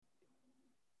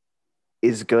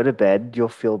Is go to bed, you'll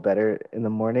feel better in the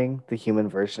morning, the human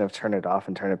version of turn it off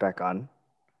and turn it back on?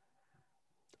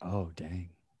 Oh, dang.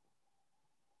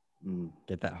 Mm.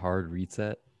 Get that hard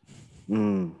reset.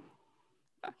 Mm.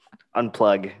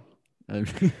 Unplug.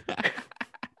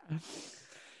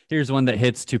 Here's one that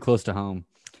hits too close to home.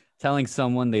 Telling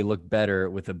someone they look better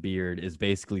with a beard is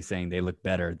basically saying they look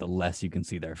better the less you can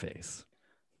see their face.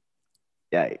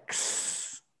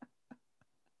 Yikes.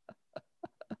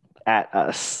 At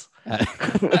us.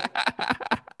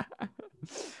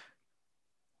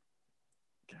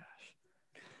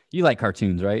 You like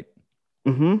cartoons, right?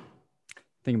 Mm-hmm.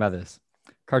 Think about this.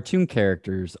 Cartoon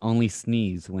characters only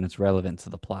sneeze when it's relevant to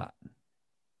the plot.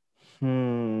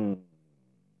 Hmm.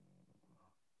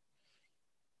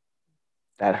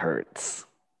 That hurts.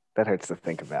 That hurts to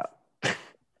think about.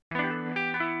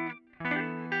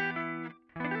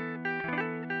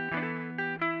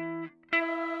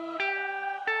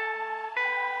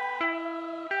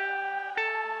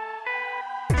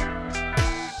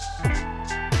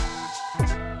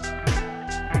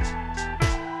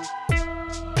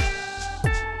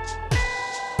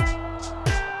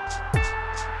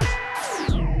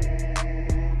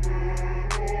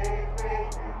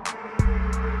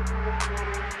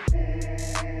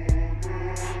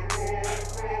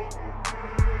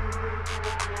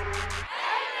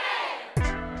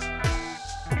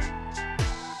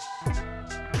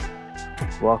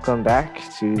 Welcome back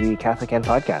to the Catholic End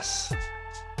Podcast.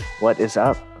 What is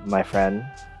up, my friend?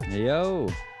 Hey, yo.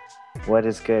 What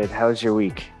is good? How's your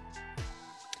week?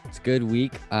 It's a good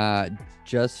week.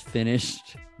 Just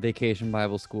finished vacation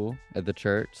Bible school at the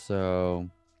church. So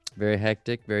very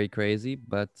hectic, very crazy,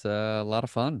 but a lot of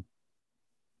fun.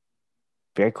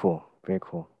 Very cool. Very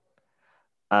cool.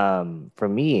 For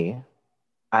me,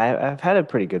 I've had a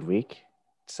pretty good week.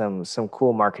 Some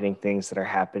cool marketing things that are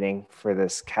happening for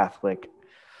this Catholic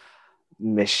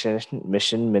mission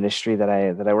ministry that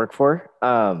I work for.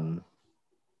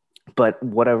 But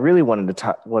what I really wanted to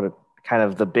talk, kind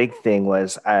of the big thing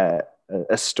was a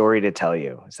story to tell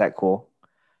you. Is that cool?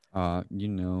 You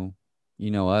know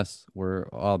us. We're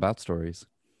all about stories.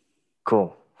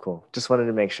 Cool, cool. Just wanted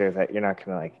to make sure that you're not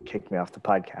gonna like kick me off the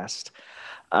podcast.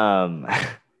 Um,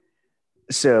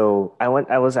 so I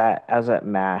was at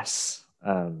mass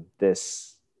this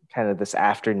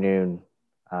afternoon.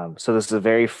 So this is a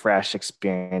very fresh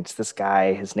experience. This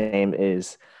guy, his name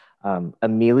is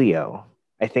Emilio.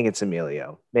 I think it's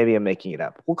Emilio. Maybe I'm making it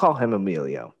up. We'll call him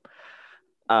Emilio.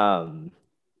 Um,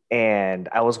 and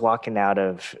I was walking out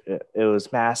of it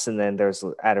was mass, and then there's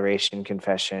adoration,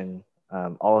 confession,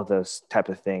 all of those type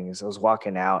of things. I was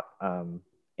walking out,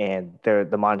 and there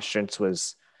the monstrance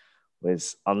was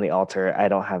on the altar. I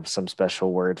don't have some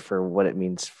special word for what it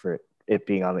means for it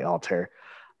being on the altar.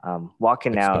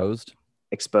 Walking out, Exposed.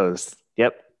 exposed.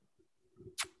 Yep.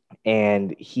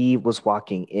 And he was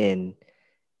walking in,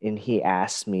 and he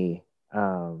asked me,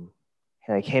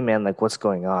 like, "Hey man, like, what's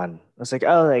going on?" I was like,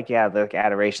 "Oh, like, yeah, the like,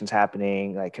 adoration's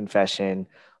happening, like confession,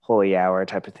 holy hour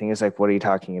type of thing." He's like, "What are you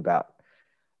talking about?"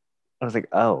 I was like,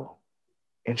 "Oh,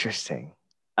 interesting."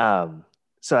 Um,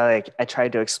 so I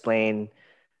tried to explain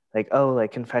like, oh,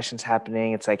 like confession's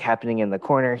happening. It's like happening in the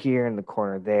corner here and the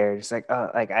corner there. It's like, oh,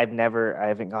 like I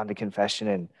haven't gone to confession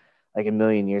in like a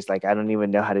million years. Like I don't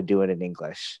even know how to do it in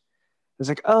English. It's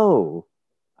like, oh,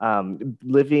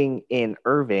 living in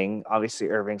Irving, obviously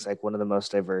Irving's like one of the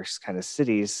most diverse kind of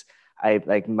cities. I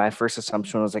like my first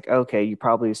assumption was like, okay, you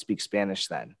probably speak Spanish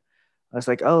then. I was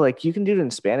like, oh, like you can do it in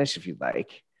Spanish if you'd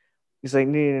like. He's like,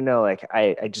 no, no, no, like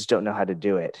I just don't know how to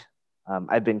do it.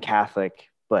 I've been Catholic,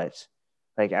 but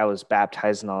like I was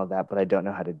baptized and all of that, but I don't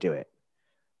know how to do it.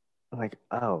 I'm like,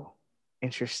 oh,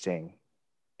 interesting.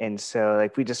 And so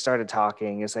like we just started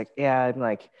talking. It's like, yeah, I'm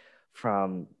like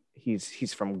from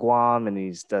he's from Guam and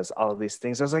he's does all of these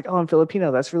things. I was like, oh, I'm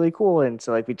Filipino. That's really cool. And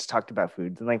so like we just talked about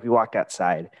food. And like we walked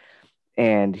outside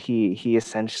and he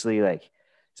essentially like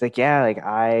it's like, yeah, like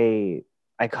I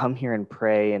come here and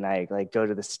pray and I like go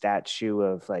to the statue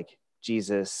of like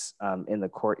Jesus in the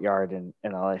courtyard and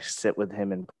I'll like sit with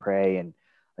him and pray and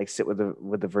like sit with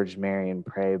the Virgin Mary and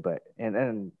pray. But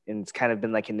and it's kind of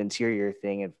been like an interior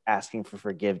thing of asking for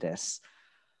forgiveness.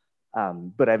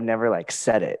 But I've never like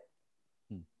said it.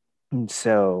 Hmm. And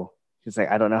so he's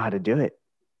like, I don't know how to do it.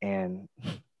 And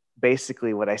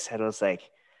basically what I said was like,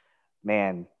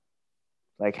 man,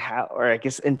 like how, or I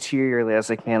guess interiorly I was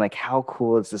like, man, like how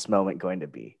cool is this moment going to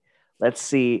be? Let's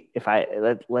see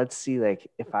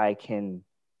like if I can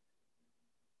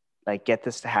like get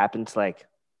this to happen to like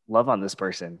love on this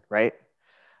person, right?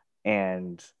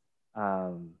 And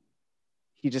um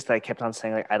he just like kept on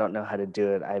saying like I don't know how to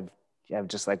do it. I've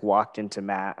just like walked into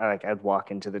like I'd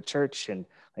walk into the church and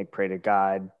like pray to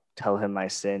God, tell him my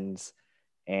sins,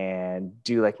 and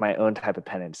do like my own type of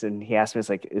penance. And he asked me, it's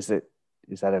like, is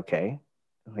that okay?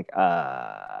 I'm like,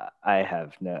 I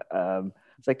have no,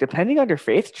 it's like, depending on your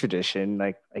faith tradition,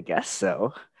 like, I guess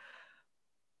so.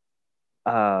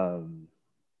 Um,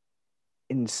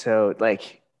 and so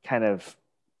like kind of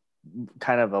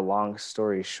a long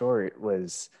story short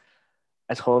was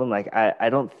I told him like I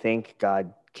don't think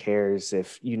God cares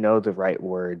if you know the right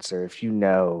words or if you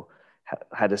know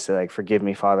how to say like forgive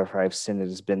me, Father, for I've sinned. It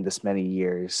has been this many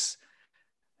years.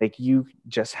 Like you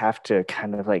just have to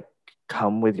kind of like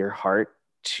come with your heart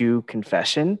to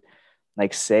confession,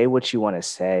 like say what you want to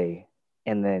say,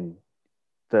 and then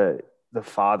the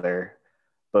Father,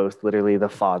 both literally the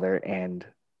Father and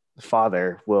the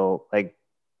Father, will like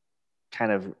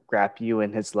kind of wrap you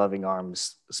in his loving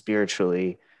arms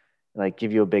spiritually, like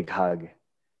give you a big hug.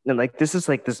 And like this is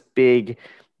like this big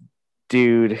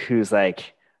dude who's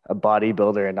like a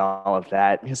bodybuilder and all of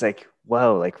that. He's like,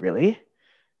 whoa, like really? I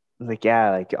was like,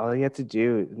 yeah, like all you have to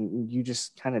do, you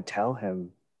just kind of tell him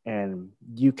and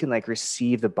you can like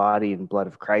receive the body and blood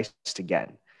of Christ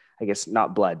again. I guess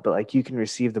not blood, but like you can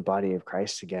receive the body of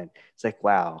Christ again. It's like,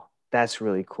 wow, that's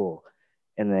really cool.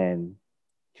 And then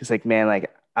he's like, man,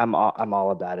 like I'm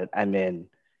all about it. I'm in.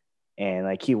 And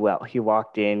like he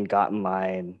walked in, got in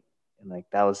line, and like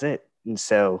that was it. And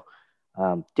so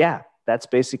yeah, that's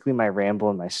basically my ramble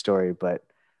and my story. But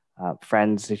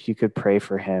friends, if you could pray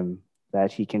for him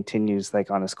that he continues like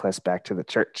on his quest back to the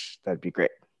church, that'd be great.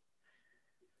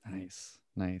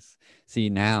 Nice. See,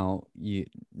 now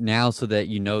so that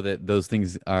you know that those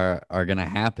things are gonna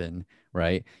happen,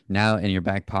 right? Now in your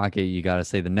back pocket, you gotta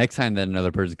say the next time that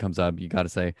another person comes up, you gotta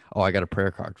say, oh, I got a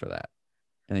prayer card for that.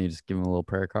 And then you just give them a little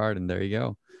prayer card and there you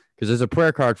go. Because there's a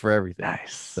prayer card for everything.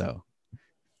 Nice. So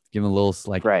give them a little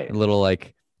like right. a little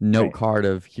like note right. card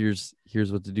of here's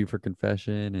what to do for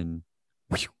confession and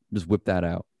whoosh, just whip that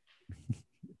out.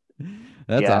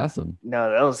 That's awesome.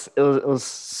 No, it was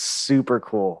super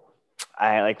cool.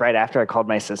 I like right after I called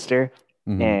my sister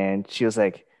and she was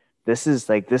like, this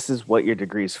is what your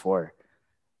degree's for.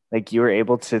 Like you were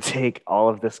able to take all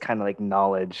of this kind of like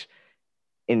knowledge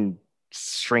and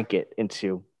shrink it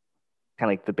into kind of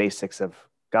like the basics of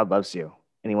God loves you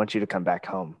and he wants you to come back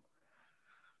home.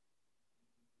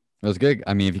 That's good.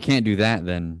 I mean, if you can't do that,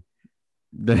 then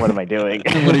what am I doing?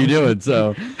 What are you doing?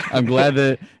 So I'm glad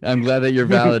that you're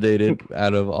validated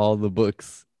out of all the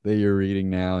books that you're reading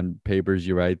now and papers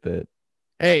you write that,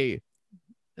 hey,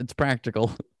 it's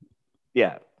practical.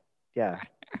 Yeah.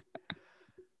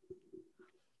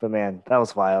 But man, that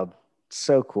was wild.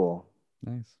 So cool.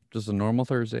 Nice. Just a normal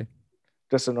Thursday.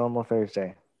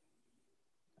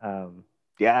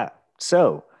 Yeah.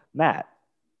 So Matt,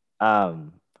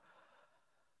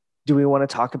 do we want to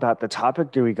talk about the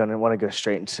topic? Do we want to go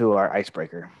straight into our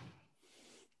icebreaker?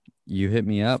 You hit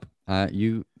me up.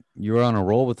 You were on a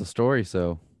roll with the story,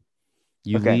 so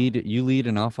you lead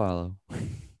and I'll follow.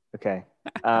 Okay.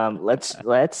 Let's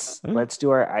do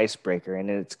our icebreaker, and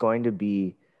it's going to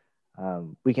be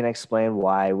we can explain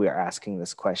why we are asking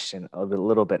this question a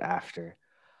little bit after.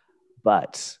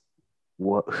 But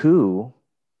who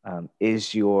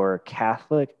is your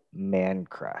Catholic man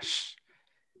crush?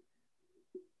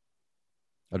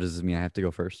 Oh, does this mean I have to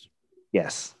go first?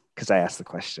 Yes, because I asked the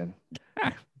question.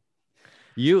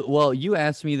 You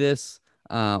asked me this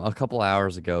a couple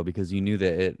hours ago because you knew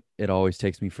that it always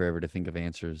takes me forever to think of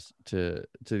answers to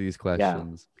these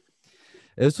questions.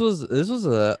 Yeah. This was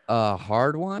a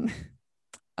hard one.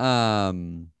 But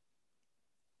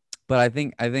I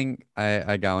think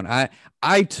I got one.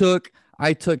 I took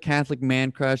Catholic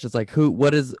man crush. It's like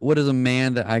what is a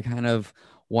man that I kind of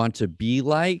want to be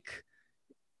like,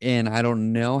 and I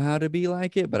don't know how to be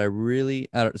like it, but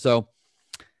so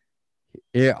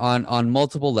here on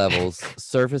multiple levels,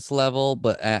 surface level,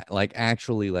 but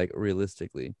actually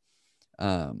realistically,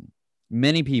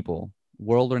 many people,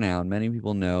 world renowned, many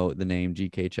people know the name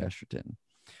G.K. Chesterton.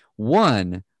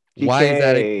 One,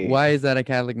 GK. Why is that a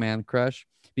Catholic man crush?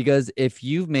 Because if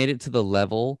you've made it to the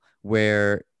level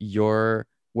where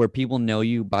people know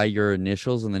you by your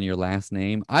initials and then your last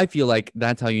name, I feel like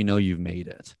that's how you know you've made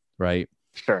it, right?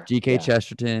 Sure. G.K.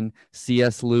 Chesterton,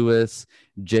 C.S. Lewis,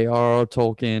 J.R.R.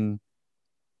 Tolkien,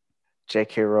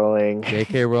 J.K. Rowling,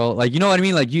 like, you know what I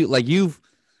mean? You've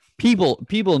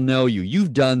people know you.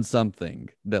 You've done something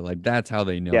that that's how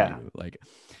they know you. Like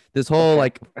this whole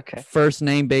first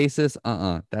name basis.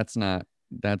 That's not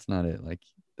it. Like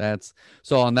that's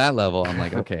so on that level. I'm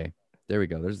like, okay, there we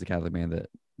go. There's the Catholic man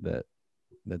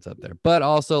that's up there. But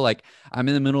also like I'm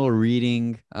in the middle of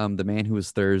reading The Man Who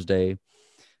Was Thursday.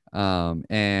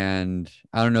 And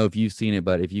I don't know if you've seen it,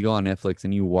 but if you go on Netflix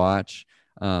and you watch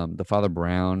the Father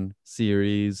Brown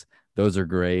series, those are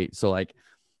great. So like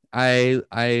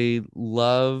I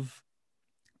love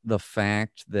the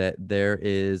fact that there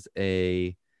is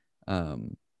a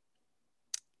um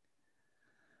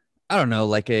I don't know,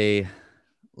 like an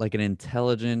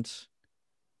intelligent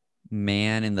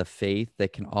man in the faith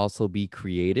that can also be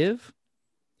creative.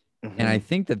 And I Mm-hmm.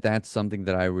 think that that's something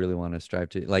that I really want to strive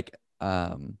to like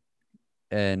and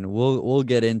we'll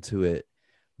get into it,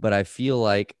 but I feel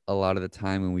like a lot of the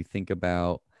time when we think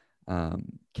about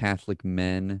Catholic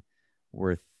men,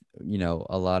 we're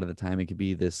a lot of the time it could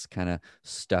be this kind of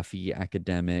stuffy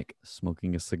academic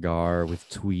smoking a cigar with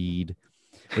tweed,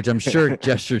 which I'm sure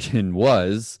Chesterton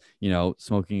was,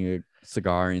 smoking a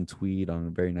cigar in tweed on a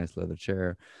very nice leather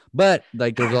chair. But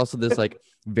like there's also this like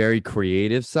very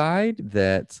creative side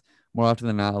that more often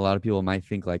than not, a lot of people might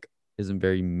think like isn't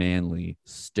very manly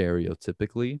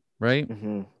stereotypically, right?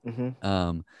 Mm-hmm. Mm-hmm.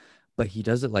 Um, but he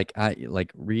does it like I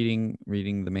like reading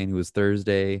The Man Who Was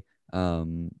Thursday.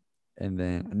 Um, and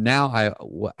then now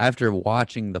after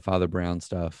watching the Father Brown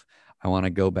stuff, I want to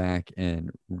go back and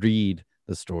read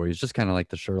the stories, just kind of like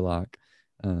the Sherlock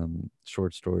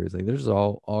short stories. Like there's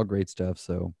all great stuff.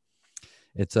 So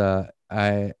it's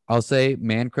I'll say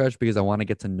man crush because I want to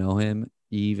get to know him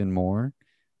even more.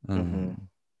 Mm-hmm.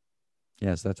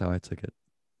 Yes, that's how I took it.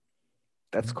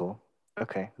 That's cool.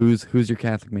 Okay. Who's your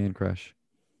Catholic man crush?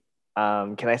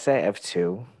 Can I say I have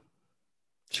two?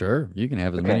 Sure, you can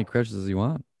have as Okay. many crushes as you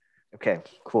want. Okay,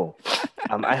 cool.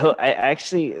 I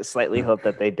actually slightly hope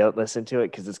that they don't listen to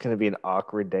it because it's going to be an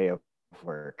awkward day of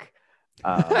work.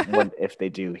 When if they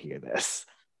do hear this.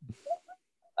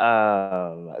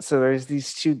 So there's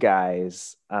these two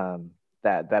guys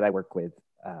that I work with.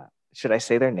 Should I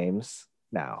say their names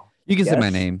now? You can say my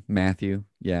Yes. name, Matthew.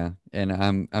 Yeah, and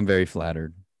I'm very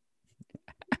flattered.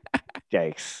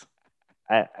 Yikes.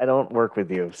 I don't work with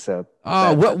you, so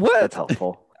Oh, what? that's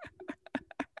helpful.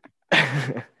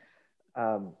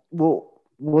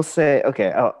 We'll say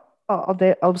okay.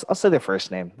 I'll say their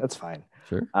first name. That's fine.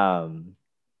 Sure. Um,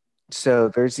 so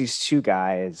there's these two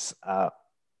guys.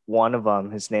 One of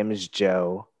them, his name is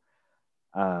Joe.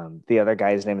 The other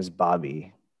guy's name is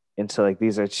Bobby. And so like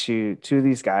these are two of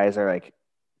these guys are like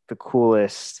the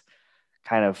coolest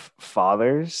kind of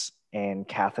fathers and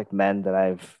Catholic men that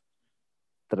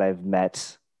I've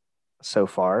met so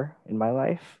far in my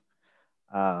life.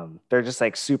 They're just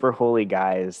like super holy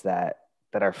guys that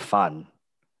are fun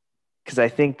because I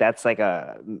think that's like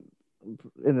a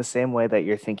in the same way that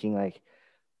you're thinking like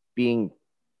being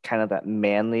kind of that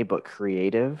manly but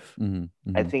creative.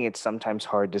 Mm-hmm, I mm-hmm. think it's sometimes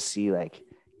hard to see like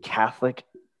Catholic,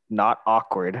 not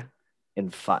awkward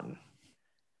and fun.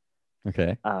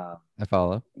 Okay, Uh, I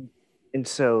follow. and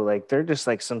so like they're just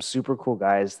like some super cool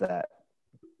guys that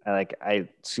I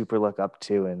super look up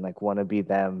to and like want to be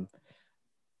them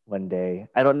one day.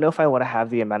 I don't know if I want to have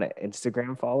the amount of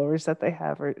Instagram followers that they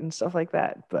have or and stuff like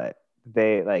that, but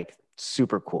they like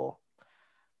super cool.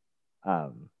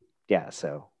 Um, yeah,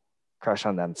 so crush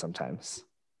on them sometimes.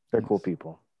 They're cool Nice,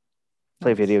 people.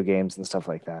 Play nice. video games and stuff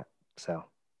like that. So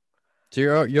So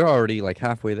you're already like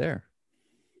halfway there.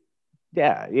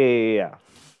 yeah.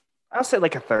 I'll say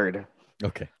like a third.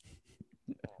 Okay.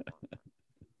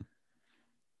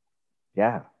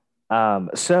 Yeah.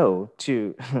 So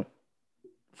to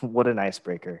what an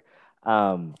icebreaker.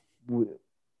 Um,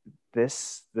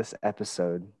 this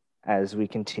episode, as we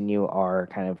continue our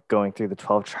kind of going through the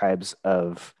 12 tribes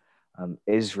of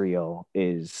Israel,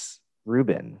 is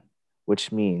Reuben,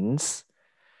 which means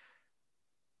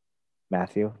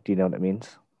Matthew. Do you know what it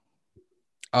means?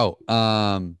 Oh,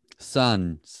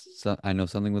 sun. I know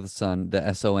something with the sun,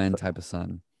 the SON type of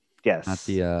sun, Yes.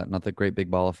 not the great big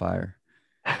ball of fire.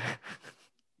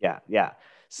 Yeah.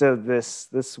 So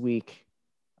this week,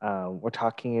 we're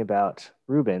talking about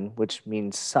Reuben, which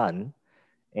means son,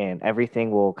 and everything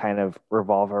will kind of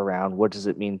revolve around what does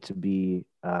it mean to be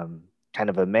kind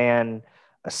of a man,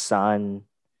 a son,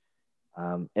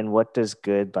 and what does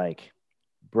good like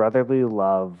brotherly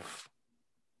love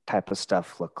type of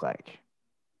stuff look like.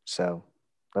 So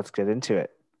let's get into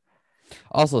it.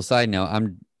 Also, side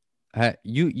note,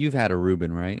 you've had a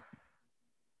Reuben, right?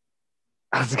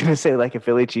 I was gonna say like a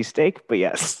Philly cheesesteak, but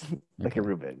yes, like a Okay.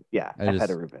 Reuben. Yeah, I I've had a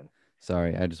just Reuben.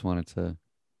 Sorry, I just wanted to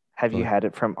Have you let, had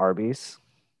it from Arby's?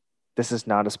 This is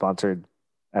not a sponsored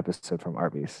episode from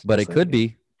Arby's, but just it so you could know.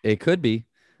 be. It could be.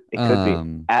 It could be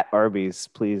Um, at Arby's.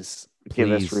 Please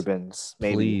give us please, Reubens.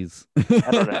 Maybe. please.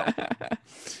 I don't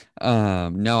know.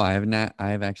 No, I have not.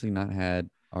 I have actually not had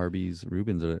Arby's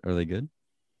Reubens. Are they good?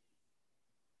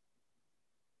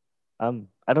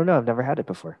 I don't know. I've never had it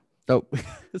before. Oh,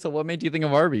 so what made you think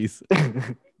of Arby's?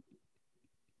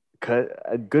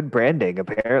 Good branding,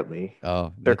 apparently.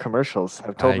 Oh, Their that's commercials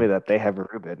have told I me that they have a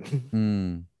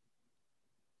Reuben.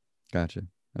 gotcha.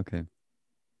 Okay.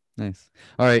 Nice.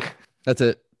 All right. That's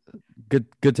it. Good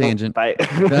Oh, tangent. bye.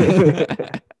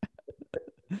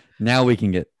 Now we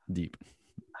can get deep.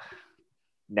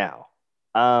 Now,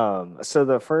 so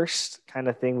the first kind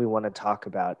of thing we want to talk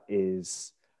about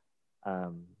is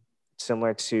um,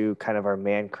 similar to kind of our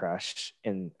man crush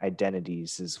in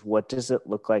identities is what does it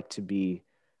look like to be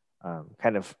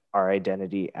kind of our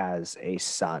identity as a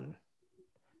son?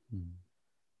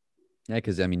 Yeah,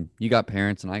 because I mean, you got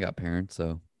parents and I got parents,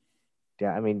 so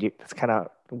Yeah, I mean, that's kind of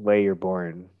the way you're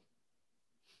born.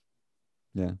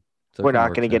 yeah. So it We're kind of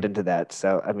not going to works get out. into that.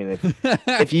 So, I mean,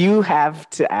 if you have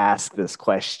to ask this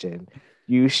question,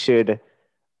 you should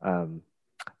um,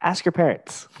 ask your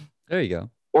parents There you go.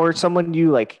 or someone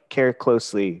you like care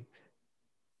closely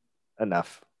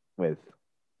enough with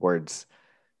words.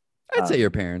 I'd say your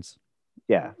parents.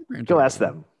 Yeah, Your parents are go a ask good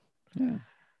one. them. Yeah.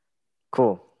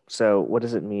 Cool. So, what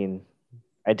does it mean?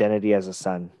 Identity as a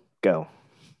son. Go.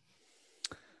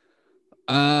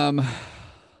 Um.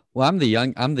 Well, I'm the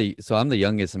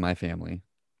youngest in my family,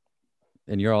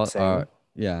 and you're all Same.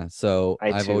 yeah. So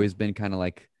I I've too. always been kind of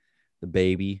like the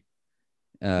baby.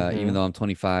 Even Mm-hmm. though I'm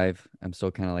 25, I'm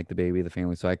still kind of like the baby of the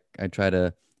family. So I try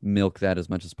to milk that as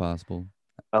much as possible.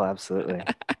 Oh, absolutely.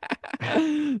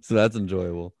 So that's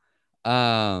enjoyable.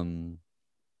 Um,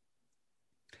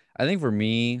 I think for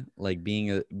me, like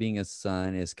being a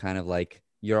son is kind of like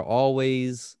you're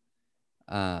always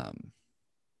um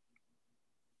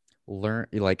learn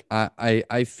like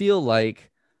I feel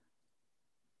like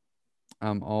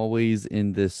I'm always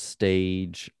in this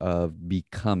stage of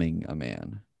becoming a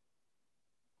man.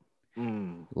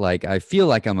 Mm. Like I feel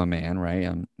like I'm a man, right?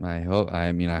 I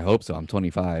hope so. I'm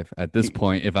 25 at this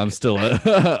point. If I'm still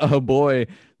a boy,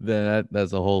 then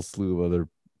that's a whole slew of other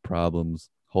problems,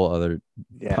 whole other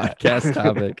Yeah. podcast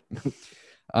topic.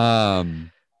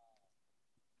 Um,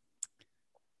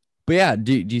 but yeah,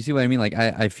 do you see what I mean? Like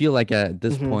I feel like Hmm. at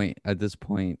this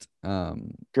point,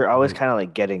 You're always kind of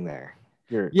like getting there.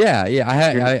 You're yeah,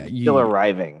 yeah, you're still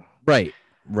arriving. right,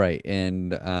 right,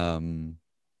 and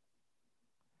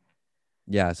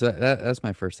yeah, so that's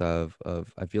my first thought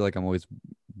of I feel like I'm always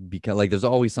because like there's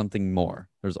always something more.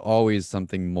 There's always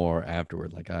something more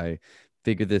afterward. Like I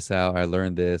figured this out, I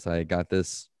learned this, I got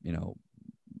this,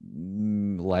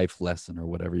 life lesson or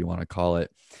whatever you want to call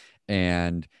it.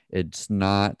 And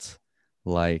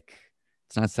like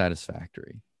it's not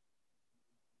satisfactory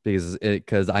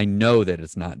because I know that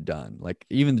it's not done. Like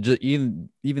even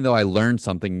though I learned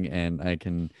something and I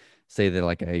can say that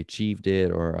like I achieved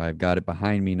it or I've got it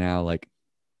behind me now, like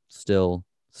still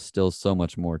so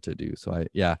much more to do. So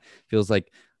feels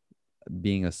like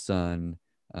being a son,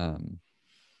 and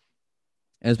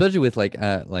especially with I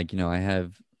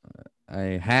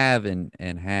have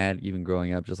and had even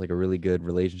growing up just like a really good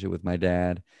relationship with my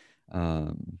dad,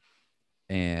 um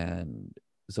and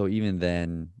so even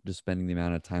then just spending the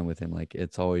amount of time with him, like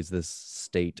it's always this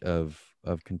state of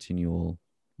continual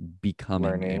becoming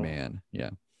a Learning. man.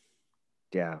 Yeah.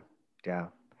 Yeah. Yeah.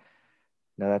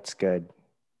 No, that's good.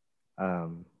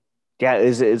 Um, yeah,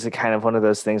 is it kind of one of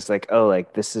those things like, oh,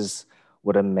 like this is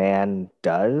what a man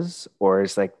does, or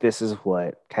is like this is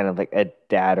what kind of like a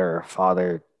dad or a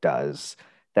father does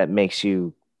that makes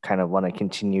you kind of want to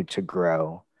continue to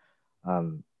grow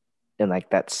um, in like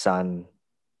that son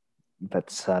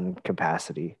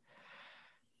capacity.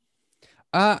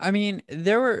 I mean,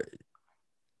 there were,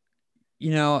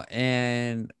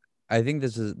 and I think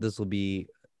this will be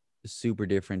super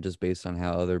different just based on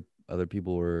how other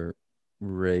people were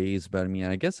raised. But I mean,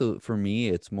 I guess for me,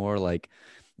 it's more like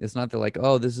it's not that like,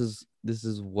 oh, this is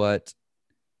what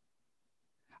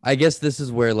I guess this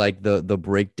is where like the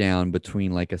breakdown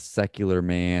between like a secular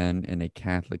man and a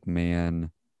Catholic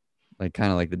man, like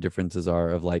kind of like the differences are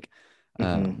of Hmm.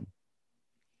 um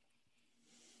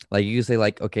like you could say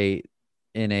like okay,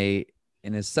 in a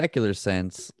secular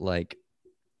sense, like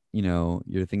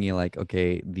you're thinking like,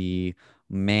 okay, the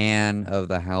man of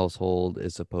the household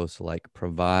is supposed to like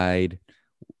provide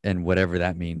and whatever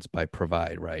that means by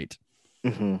provide, right?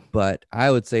 Hmm. But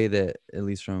I would say that at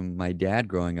least from my dad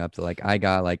growing up, that like I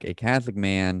got like a Catholic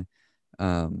man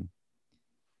um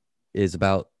is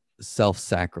about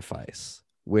self-sacrifice,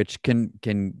 which can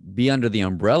be under the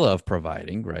umbrella of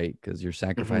providing, right? Because you're Hmm.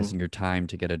 sacrificing your time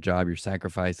to get a job, you're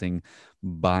sacrificing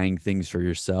buying things for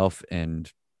yourself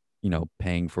and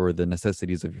paying for the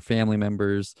necessities of your family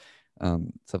members,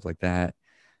 stuff like that.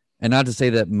 And not to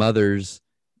say that mothers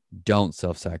don't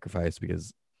self-sacrifice,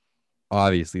 because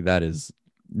obviously that is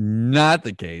not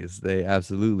the case. They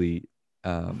absolutely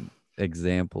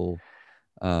example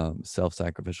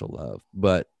self-sacrificial love,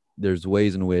 but there's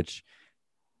ways in which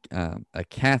a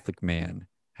Catholic man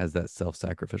has that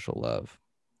self-sacrificial love.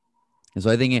 And so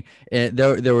I think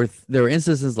there were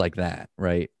instances like that,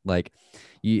 right? Like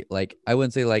I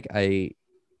wouldn't say like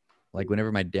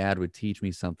whenever my dad would teach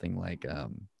me something like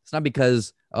it's not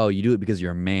because oh you do it because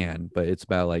you're a man, but it's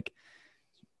about like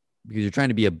because you're trying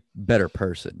to be a better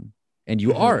person and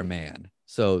you are a Mhm. man.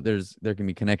 So there can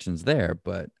be connections there,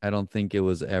 but I don't think it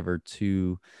was ever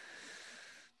too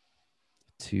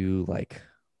like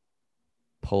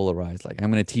polarized. Like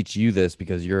I'm going to teach you this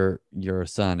because you're a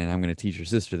son, and I'm going to teach your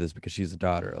sister this because she's a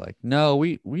daughter. Like no,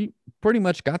 we pretty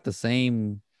much got the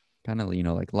same kind of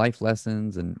like life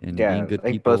lessons and being Yeah, good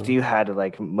like both of people. you had to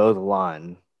like mow the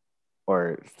lawn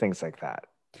or things like that.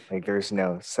 Like there's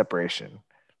no separation.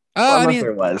 Well, I unless mean,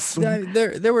 there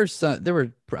was. there were some there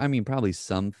were I mean probably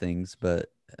some things, but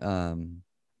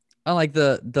I like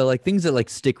the like things that like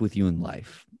stick with you in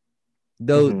life.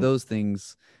 Those Hmm. those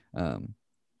things, um,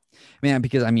 man.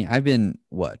 Because I mean, I've been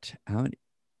what? How many?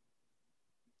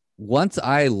 Once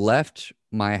I left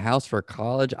my house for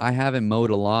college, I haven't mowed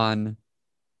a lawn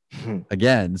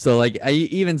again. So like, I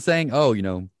even saying, oh,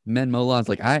 men mow lawns.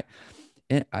 Like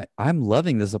I'm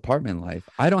loving this apartment life.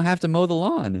 I don't have to mow the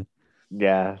lawn.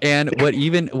 Yeah. And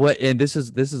and this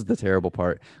is the terrible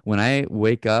part. When I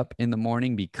wake up in the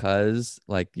morning because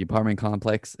like the apartment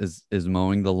complex is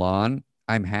mowing the lawn,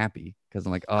 I'm happy because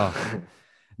I'm like, oh,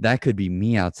 that could be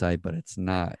me outside, but it's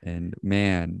not. And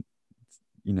man,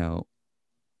 you know,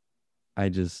 I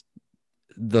just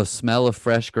the smell of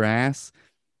fresh grass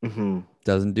Hmm.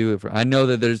 doesn't do it for. I know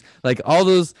that there's like all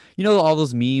those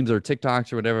memes or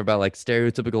TikToks or whatever about like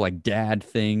stereotypical like dad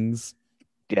things.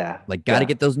 Yeah. Like, got to Yeah.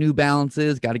 get those New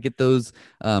Balances, got to get those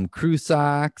crew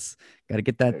socks, got to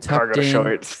get that tucked Cargo in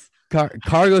shorts.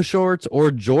 cargo shorts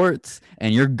or jorts,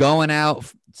 and you're going out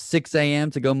 6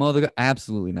 a.m. to go mow the.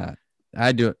 Absolutely not.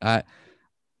 I do. I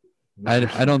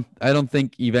don't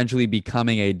think eventually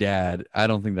becoming a dad. I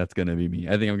don't think that's gonna be me.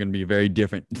 I think I'm gonna be a very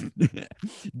different,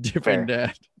 different Fair.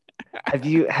 dad.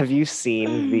 Have you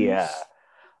seen the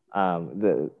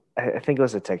I think it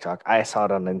was a TikTok. I saw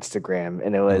it on Instagram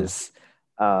and it Uh, was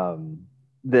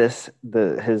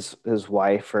his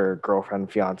wife or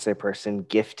girlfriend, fiance person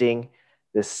gifting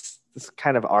this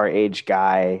kind of our age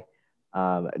guy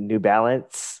New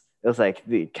Balance. It was like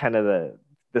the kind of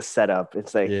the setup.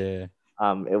 It's like yeah.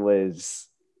 it was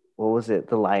what was it?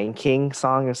 The Lion King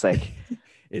song. It's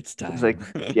It's like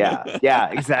time. yeah,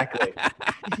 exactly.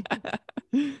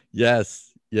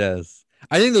 Yes, yes.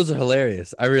 I think those are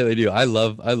hilarious. I really do. I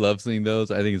love seeing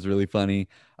those. I think it's really funny.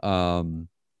 Um,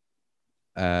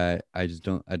 I just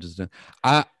don't.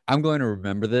 I'm going to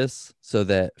remember this so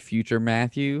that future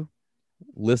Matthew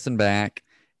listen back,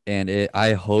 and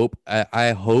I hope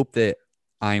that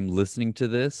I'm listening to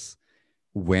this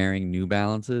wearing New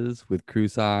Balances with crew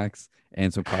socks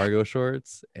and some cargo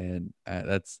shorts, and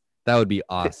that would be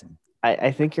awesome.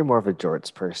 I think you're more of a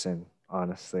jorts person,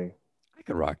 honestly. I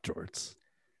could rock jorts.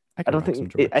 I I could don't rock some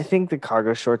think I jorts. think the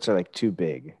cargo shorts are like too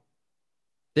big.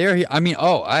 There, I mean,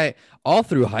 oh, I all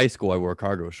through high school I wore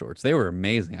cargo shorts. They were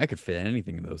amazing. I could fit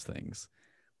anything in those things.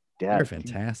 They're Yeah,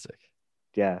 fantastic.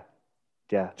 yeah,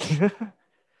 yeah.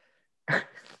 I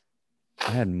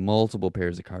had multiple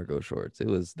pairs of cargo shorts. It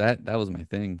was that was my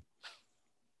thing.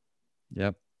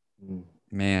 Yep. Mm.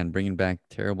 Man, bringing back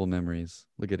terrible memories.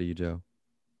 Look at you, Joe.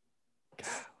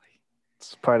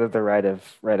 It's part of the rite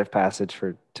of passage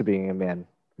for to being a man.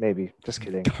 Maybe. Just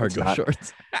kidding. It's Cargo not.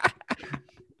 shorts.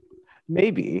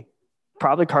 Maybe.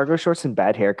 Probably cargo shorts and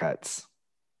bad haircuts.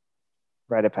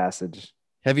 Rite of passage.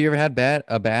 Have you ever had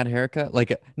a bad haircut?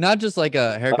 Like not just like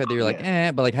a haircut that Oh you're like,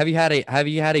 yeah. but like have you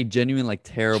had a genuine like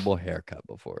terrible haircut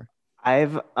before?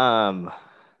 I've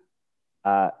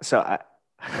so I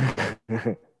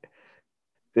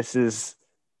this is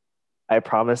I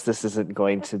promise this isn't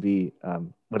going to be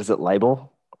what is it,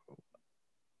 libel?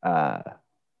 Uh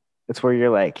it's where you're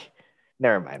like,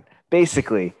 never mind.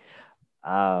 Basically,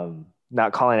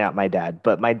 not calling out my dad,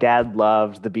 but my dad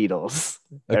loved the Beatles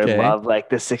or Okay. loved like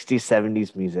the 60s,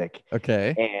 70s music.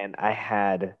 Okay. And I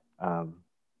had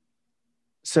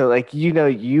so like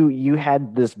you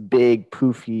had this big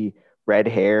poofy red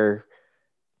hair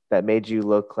that made you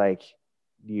look like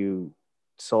you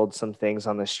sold some things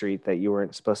on the street that you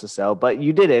weren't supposed to sell, but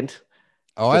you didn't.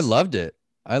 Oh, I Just loved it.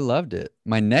 I loved it.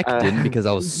 My neck didn't uh, because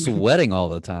I was sweating all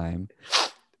the time.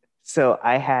 so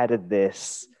I had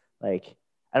this like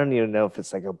I don't even know if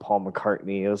it's like a Paul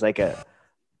McCartney. It was like a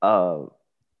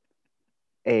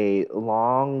a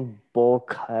long bowl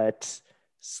cut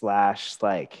slash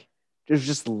like It was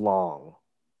just long.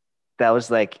 That was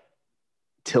like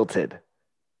tilted.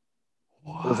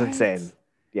 What? It was insane.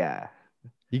 Yeah.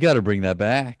 You got to bring that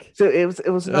back. So it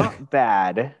was not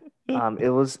bad. It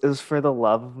was for the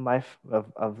love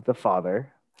of of the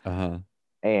father, Uh-huh.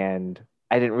 and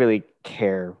I didn't really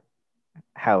care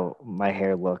how my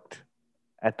hair looked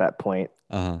at that point.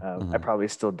 Uh-huh. I probably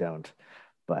still don't,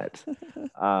 but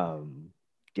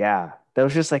yeah, that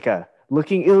was just like a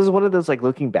looking. It was one of those like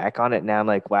looking back on it now. I'm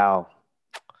like, wow,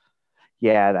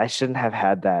 yeah, I shouldn't have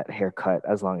had that haircut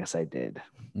as long as I did.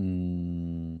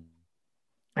 Mm.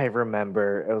 I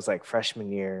remember it was like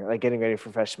freshman year, like getting ready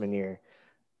for freshman year.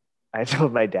 I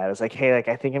told my dad, I was like, hey, like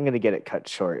I think I'm gonna get it cut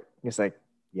short. He's like,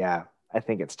 yeah, I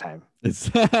think it's time.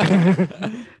 It's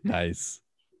nice.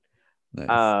 Nice.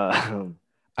 Um,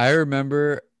 I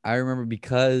remember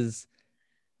because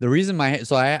the reason I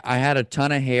had a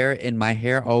ton of hair and my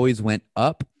hair always went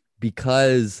up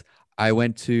because I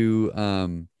went to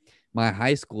my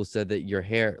high school said that your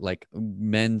hair, like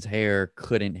men's hair,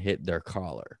 couldn't hit their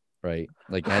collar, right?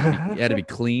 Like it had to be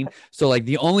clean. So like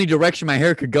the only direction my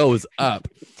hair could go was up.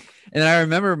 And I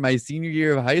remember my senior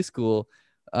year of high school,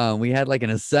 we had like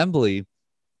an assembly,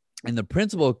 and the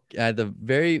principal at the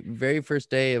very, very first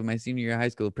day of my senior year of high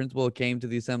school, the principal came to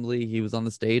the assembly. He was on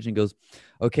the stage and goes,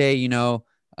 okay, we're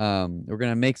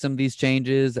going to make some of these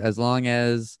changes as long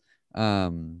as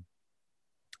you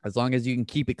can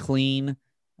keep it clean.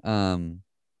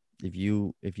 If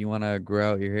you want to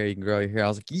grow out your hair, you can grow out your hair. I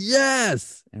was like,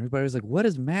 yes. And everybody was like, what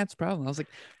is Matt's problem? I was like,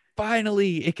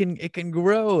 finally it can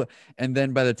grow. And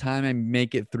then by the time I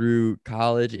make it through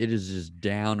college, it is just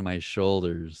down to my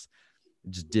shoulders.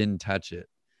 It just didn't touch it.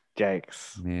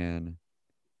 Yikes. Man.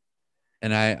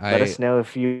 And I let us know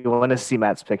if you want to see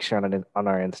Matt's picture on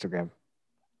our Instagram.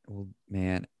 Well,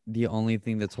 man, the only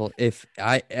thing that's if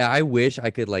I wish I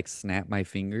could like snap my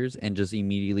fingers and just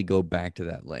immediately go back to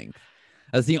that length.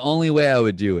 That's the only way I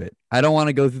would do it. I don't want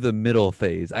to go through the middle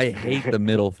phase. I hate the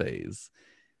middle phase.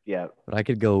 Yeah. But I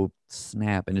could go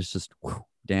snap and it's just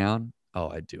down. Oh,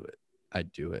 I'd do it.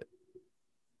 I'd do it.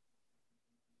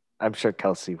 I'm sure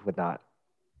Kelsey would not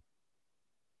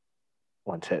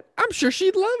want it. I'm sure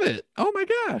she'd love it. Oh my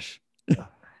gosh.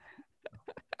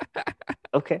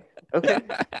 Okay.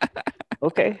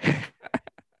 Okay.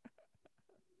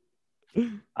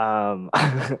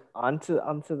 onto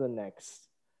the next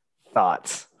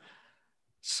thoughts,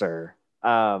 sir.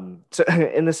 So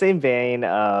in the same vein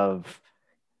of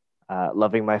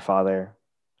loving my father,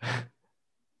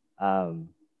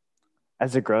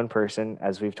 as a grown person,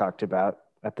 as we've talked about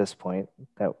at this point,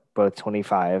 that both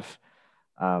 25,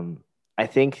 I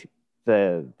think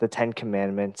the Ten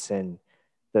Commandments and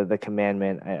the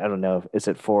commandment, I don't know, is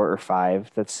it 4 or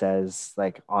 5 that says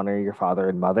like honor your father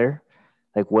and mother?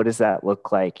 Like, what does that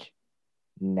look like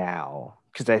now?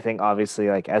 Because I think obviously,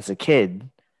 like as a kid,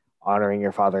 honoring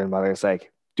your father and mother is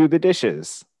like do the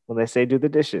dishes when they say do the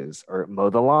dishes, or mow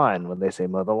the lawn when they say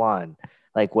mow the lawn.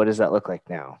 Like, what does that look like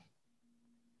now?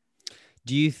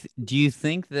 Do you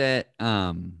think that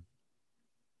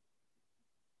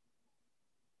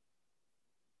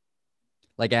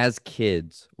like as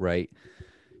kids, right?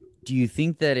 Do you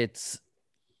think that it's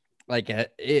like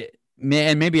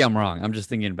and maybe I'm wrong. I'm just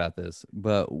thinking about this.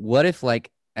 But what if like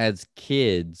as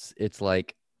kids, it's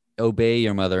like obey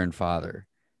your mother and father.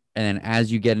 And then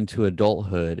as you get into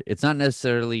adulthood, it's not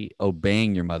necessarily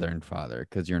obeying your mother and father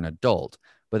because you're an adult,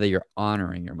 but that you're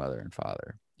honoring your mother and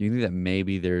father. Do you think that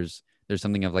maybe there's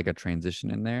something of like a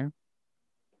transition in there?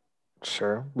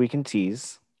 Sure, we can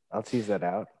tease. I'll tease that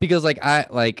out. Because like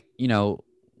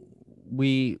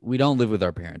we don't live with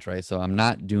our parents, right? So I'm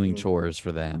not doing chores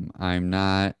for them. I'm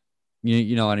not,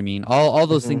 you know what I mean? All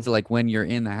those things are like when you're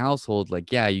in the household,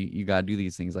 like, yeah, you got to do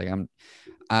these things. Like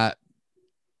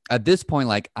at this point,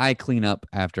 like I clean up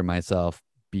after myself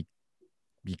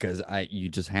because you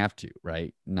just have to,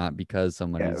 right? Not because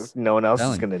somebody's no one else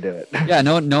is going to do it. Yeah.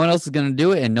 No one else is going to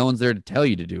do it. And no one's there to tell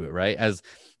you to do it. Right. As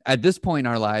at this point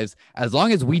in our lives, as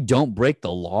long as we don't break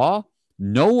the law,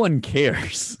 no one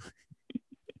cares.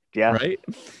 Yeah. Right.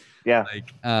 Yeah.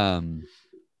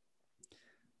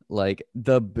 Like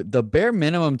the bare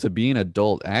minimum to be an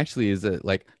adult actually is that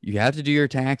like you have to do your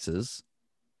taxes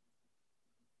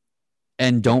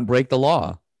and don't break the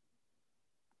law.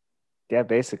 Yeah,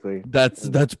 basically.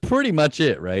 That's pretty much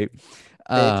it, right?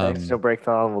 Don't break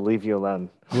the law, we'll leave you alone.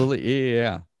 Well,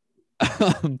 yeah.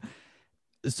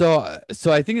 So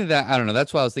I think that I don't know.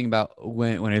 That's what I was thinking about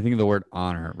when I think of the word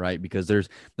honor, right? Because there's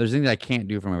things I can't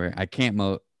do for my parents. I can't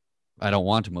mow. I don't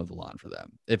want to mow the lawn for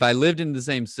them. If I lived in the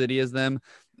same city as them,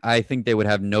 I think they would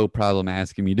have no problem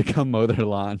asking me to come mow their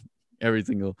lawn every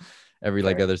single every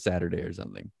like other Saturday or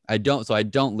something. I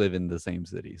don't live in the same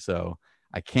city, so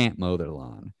I can't mow their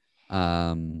lawn.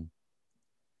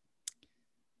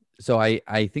 So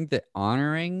I think that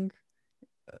honoring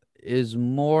is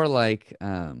more like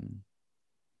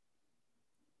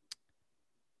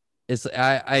it's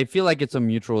I feel like it's a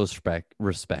mutual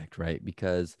respect, right?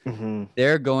 Because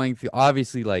they're going through,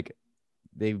 obviously, like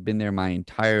they've been there my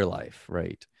entire life,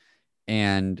 right?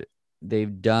 And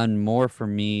they've done more for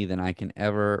me than I can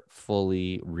ever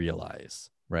fully realize,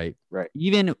 right? Right.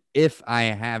 Even if I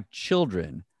have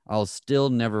children, I'll still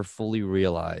never fully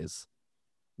realize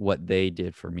what they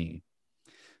did for me.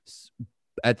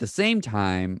 At the same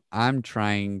time, I'm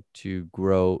trying to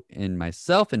grow in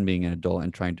myself and being an adult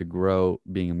and trying to grow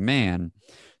being a man.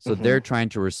 So they're trying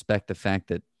to respect the fact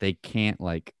that they can't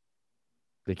micromanage.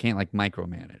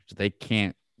 They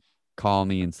can't call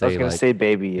me and say, I was gonna say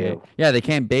baby you. Yeah, they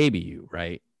can't baby you,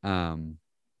 right?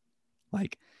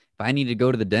 Like if I need to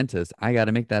go to the dentist, I got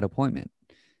to make that appointment.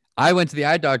 I went to the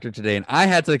eye doctor today and I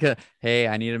had to, hey,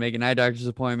 I need to make an eye doctor's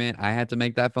appointment. I had to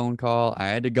make that phone call. I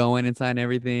had to go in and sign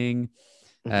everything.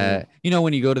 You know,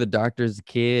 when you go to the doctor as a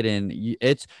kid and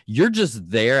you're just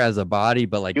there as a body,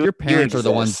 but like your parents are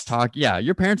the ones talking. Yeah,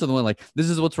 your parents are the one like, this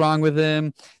is what's wrong with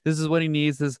him. This is what he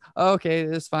needs. This, okay,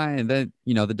 that's fine. And then,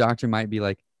 you know, the doctor might be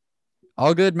like,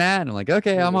 all good, Matt. I'm like,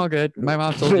 okay, I'm all good. My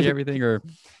mom told me everything. Or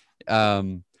I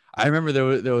remember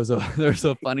there was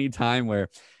a funny time where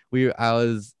I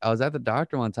was at the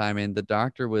doctor one time and the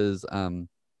doctor was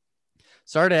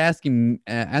started asking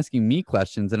me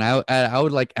questions, and I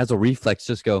would like as a reflex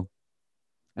just go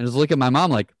and just look at my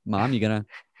mom like, Mom, you gonna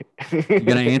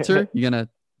answer? You gonna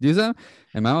do something?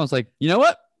 And my mom was like, you know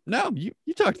what? No, you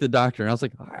talk to the doctor. And I was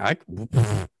like,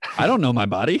 I don't know my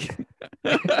body.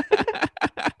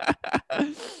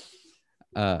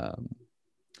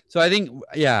 So I think,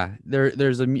 yeah,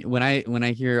 there's when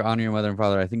I hear honor your mother and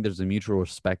father, I think there's a mutual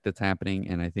respect that's happening.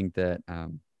 And I think that,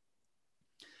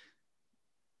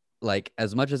 like,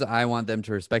 as much as I want them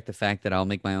to respect the fact that I'll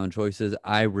make my own choices,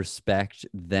 I respect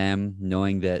them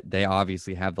knowing that they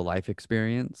obviously have the life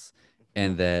experience,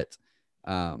 and that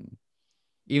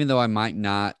even though I might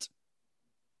not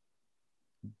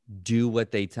do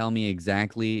what they tell me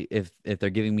exactly, if they're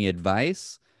giving me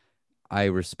advice, I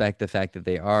respect the fact that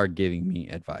they are giving me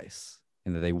advice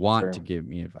and that they want to give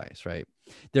me advice, right?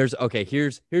 Here's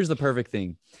the perfect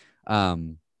thing.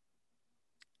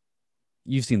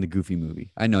 You've seen the Goofy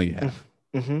movie. I know you have.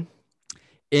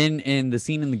 In the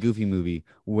scene in the Goofy movie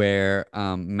where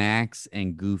Max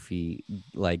and Goofy,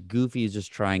 like Goofy is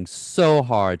just trying so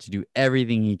hard to do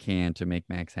everything he can to make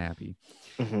Max happy.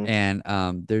 And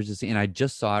there's a scene, and I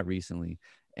just saw it recently.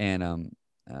 And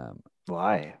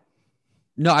why?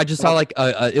 No, I just saw like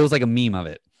it was like a meme of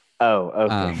it. Oh,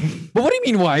 okay. But what do you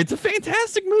mean why? It's a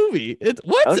fantastic movie.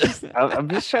 I'm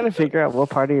just trying to figure out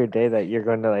what part of your day that you're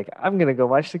going to like, I'm going to go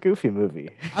watch the Goofy movie.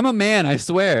 I'm a man, I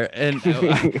swear. And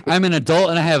I'm an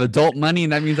adult and I have adult money,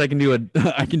 and that means I can do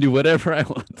whatever I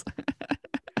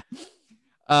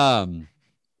want.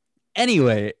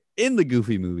 Anyway, in the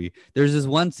Goofy movie, there's this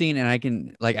one scene, and I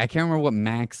can't remember what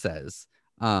Max says.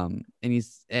 And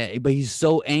he's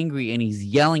so angry and he's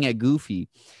yelling at Goofy,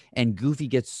 and Goofy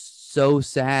gets so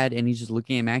sad and he's just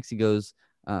looking at Max. He goes,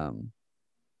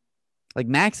 like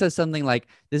Max says something like,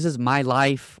 "This is my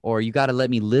life," or "You got to let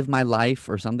me live my life,"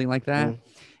 or something like that.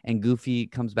 And Goofy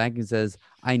comes back and says,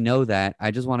 "I know that.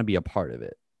 I just want to be a part of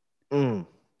it." You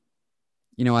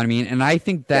know what I mean? And I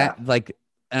think that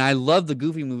and I love the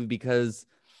Goofy movie because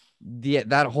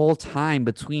that whole time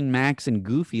between Max and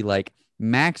Goofy, like,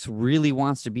 Max really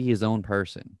wants to be his own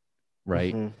person,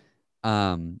 right?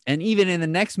 And even in the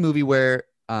next movie where,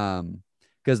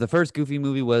 because the first Goofy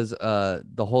movie was the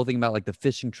whole thing about like the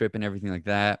fishing trip and everything like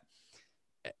that,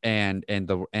 and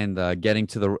the getting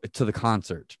to the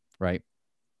concert, right?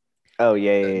 Oh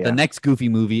yeah. The next Goofy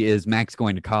movie is Max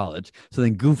going to college, so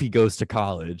then Goofy goes to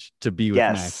college to be with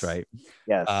Max, right?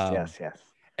 Yes.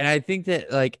 And I think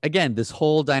that, like, again, this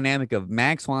whole dynamic of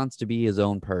Max wants to be his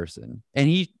own person, and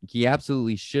he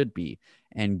absolutely should be.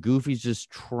 And Goofy's just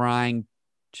trying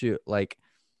to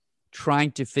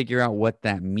figure out what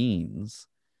that means,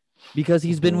 because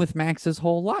he's been with Max his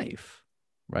whole life,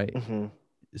 right?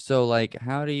 So, like,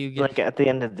 how do you get, like, at the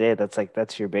end of the day,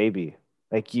 that's your baby.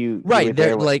 Like, you right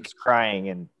there, like crying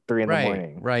in 3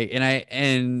 a.m, right?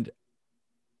 And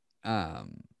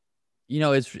you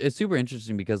know, it's super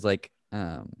interesting because, like,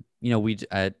 you know, we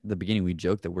at the beginning we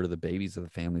joked that we're the babies of the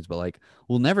families, but like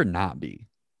we'll never not be.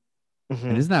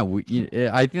 And isn't that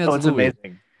I think that's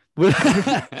amazing. We'll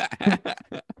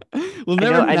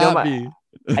never not be.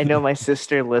 I know my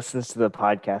sister listens to the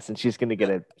podcast, and she's gonna get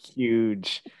a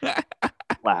huge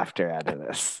laughter out of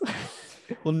this.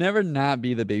 We'll never not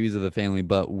be the babies of the family,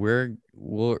 but we're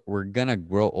gonna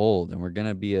grow old and we're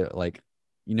gonna be like,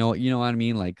 you know what I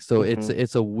mean? Like, so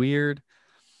it's a weird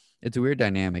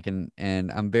dynamic,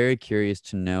 and I'm very curious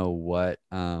to know what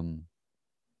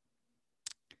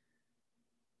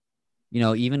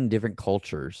even different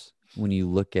cultures, when you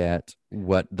look at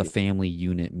what the family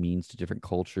unit means to different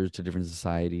cultures, to different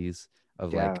societies,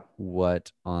 of like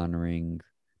what honoring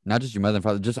not just your mother and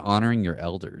father, just honoring your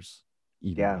elders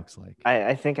even looks like.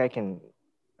 I think I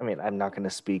mean, I'm not going to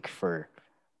speak for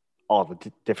all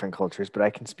the different cultures, but I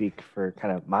can speak for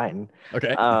kind of mine.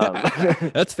 Okay.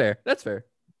 That's fair.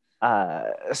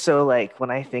 So like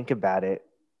when I think about it,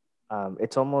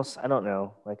 it's almost, I don't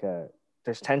know, like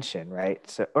there's tension, right?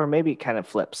 So, or maybe it kind of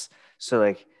flips. So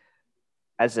like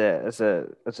as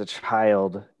a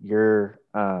child, you're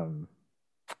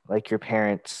like your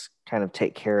parents kind of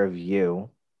take care of you,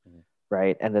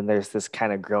 right? And then there's this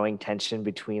kind of growing tension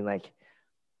between like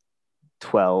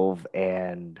 12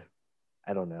 and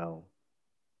I don't know,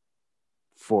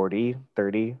 40,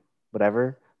 30,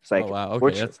 whatever. It's like, wow,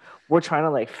 okay, we're trying to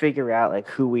like figure out like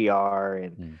who we are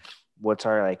and what's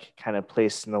our like kind of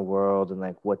place in the world and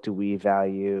like what do we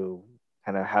value,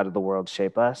 kind of how did the world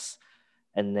shape us.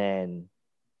 And then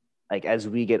like as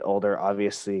we get older,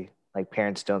 obviously like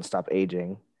parents don't stop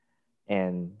aging,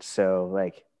 and so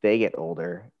like they get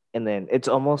older, and then it's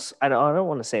almost, I don't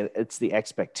want to say it's the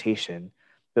expectation,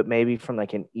 but maybe from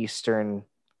like an Eastern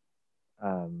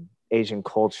Asian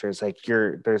cultures, like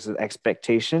there's an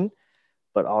expectation,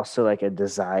 but also like a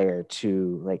desire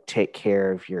to like take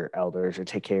care of your elders or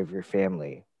take care of your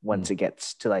family once it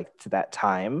gets to like to that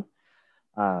time.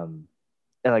 And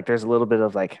like there's a little bit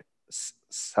of like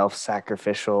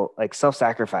self-sacrificial, like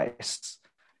self-sacrifice.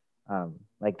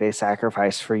 Like they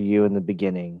sacrifice for you in the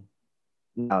beginning.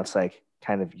 Now it's like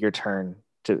kind of your turn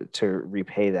to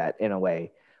repay that in a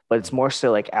way, but it's more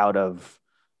so like out of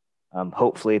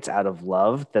hopefully it's out of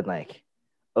love than like,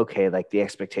 okay, like the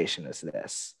expectation is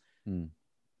this.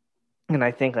 And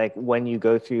I think like when you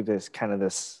go through this kind of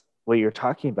this, what you're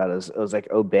talking about is it was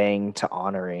like obeying to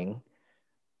honoring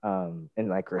and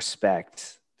like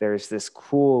respect. There's this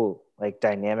cool like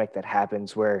dynamic that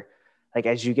happens where like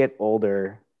as you get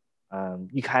older,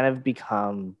 you kind of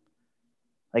become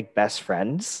like best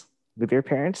friends with your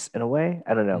parents in a way.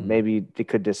 I don't know, maybe they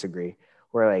could disagree.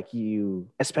 Where like you,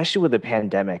 especially with the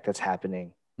pandemic that's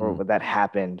happening or what that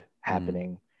happening,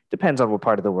 depends on what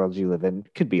part of the world you live in.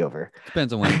 Could be over.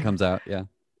 Depends on when it comes out. Yeah.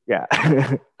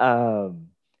 Yeah.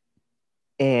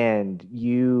 And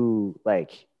you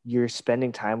like you're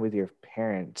spending time with your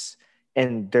parents,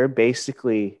 and they're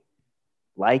basically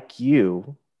like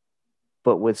you,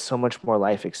 but with so much more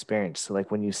life experience. So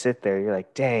like when you sit there, you're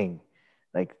like, dang,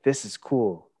 like this is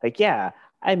cool. Like, yeah,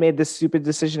 I made this stupid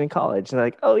decision in college. And they're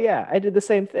like, oh yeah, I did the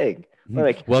same thing. We're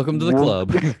like, welcome to the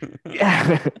club.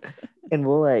 Yeah. And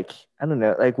we'll like, I don't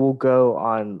know, like we'll go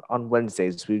on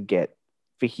Wednesdays, we'd get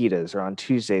fajitas, or on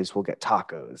Tuesdays we'll get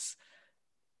tacos.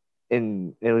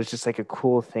 And it was just like a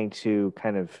cool thing to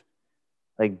kind of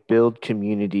like build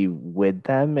community with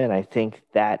them. And I think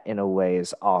that in a way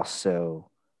is also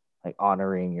like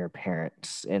honoring your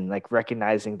parents and like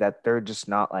recognizing that they're just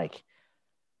not like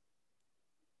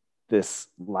this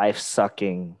life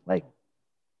sucking like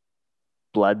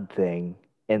blood thing,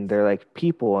 and they're like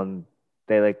people, and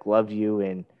they like love you,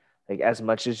 and like as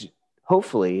much as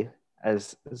hopefully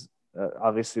as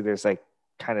obviously there's like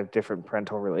kind of different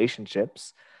parental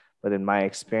relationships, but in my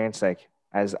experience, like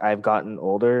as I've gotten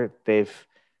older, they've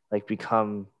like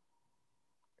become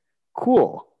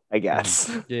cool, I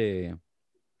guess. Yeah.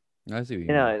 I see what you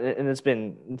know, and it's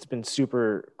been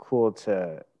super cool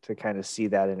to kind of see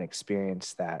that and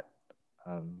experience that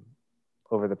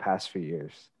over the past few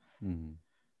years.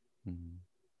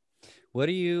 What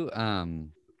do you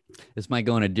this might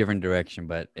go in a different direction,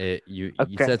 but you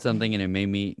said something and it made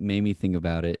me think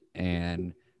about it,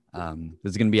 and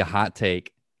this is gonna be a hot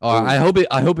take. Or I hope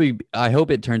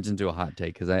it turns into a hot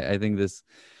take, because I think this.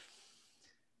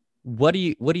 What do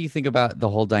you think about the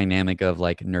whole dynamic of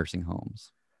like nursing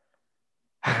homes?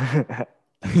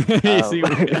 This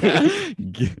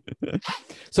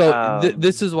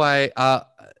is why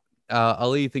I'll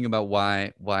let you think about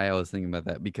why I was thinking about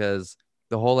that, because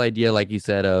the whole idea, like you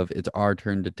said, of it's our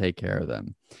turn to take care of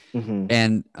them,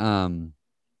 and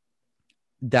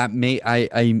that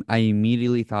I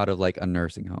immediately thought of like a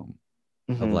nursing home,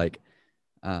 of like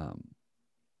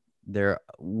there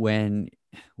when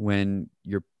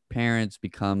your parents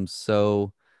become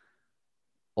so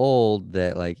old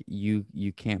that like you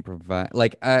can't provide,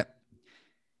 like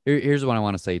here's what I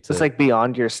want to say to it's like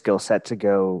beyond your skill set to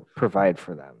go provide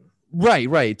for them.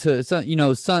 Right. To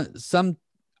some, some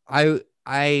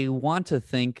I want to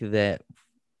think that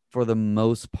for the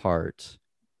most part,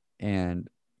 and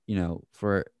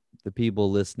for the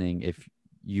people listening, if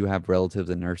you have relatives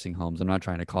in nursing homes, I'm not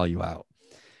trying to call you out.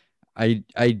 I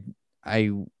I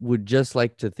I would just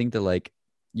like to think that, like,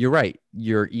 you're right.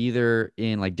 You're either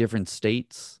in like different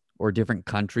states or different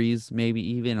countries, maybe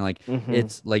even like Mm-hmm.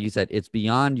 it's like you said, it's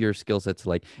beyond your skill set to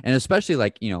like, and especially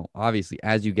like, obviously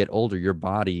as you get older, your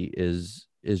body is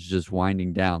just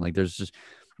winding down. Like there's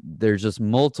just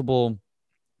multiple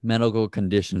medical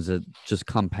conditions that just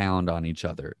compound on each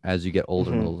other as you get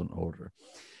older and Mm-hmm. older and older.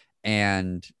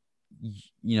 And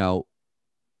you know,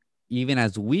 even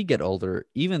as we get older,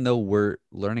 even though we're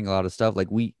learning a lot of stuff, like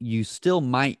you still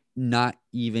might not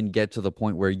even get to the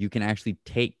point where you can actually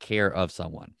take care of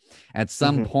someone. At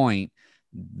some Mm-hmm. point,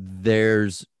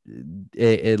 there's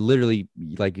it literally,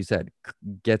 like you said,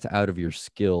 gets out of your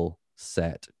skill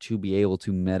set to be able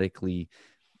to medically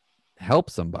help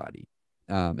somebody.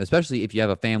 Especially if you have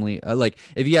a family, like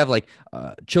if you have like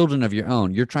children of your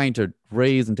own, you're trying to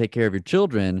raise and take care of your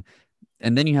children,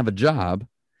 and then you have a job,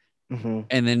 Mm-hmm.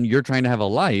 and then you're trying to have a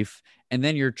life, and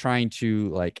then you're trying to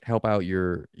like help out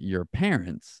your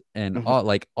parents, and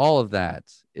Mm-hmm. all of that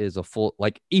is a full,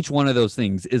 like each one of those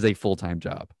things is a full-time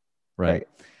job, right?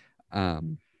 Right.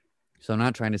 um so I'm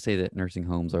not trying to say that nursing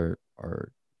homes are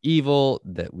evil,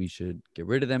 that we should get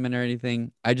rid of them and or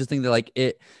anything. I just think that like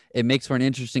it makes for an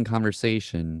interesting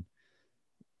conversation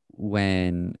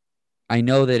when I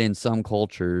know that in some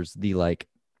cultures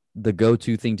the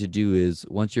go-to thing to do is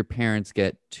once your parents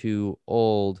get too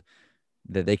old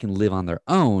that they can live on their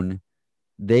own,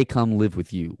 they come live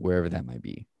with you wherever that might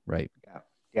be, right? Yeah.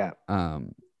 Yeah.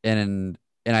 Um, and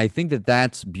I think that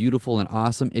that's beautiful and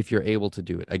awesome if you're able to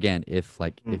do it. Again,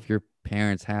 Mm. if your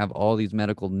parents have all these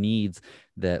medical needs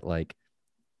that like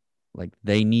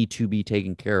they need to be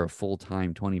taken care of full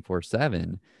time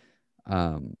 24/7,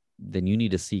 then you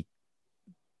need to seek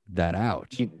that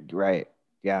out. Right.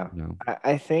 Yeah. You know,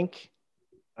 I think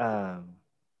um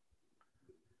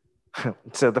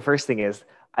so the first thing is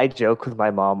I joke with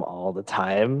my mom all the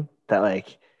time that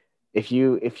like if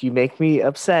you make me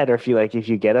upset or if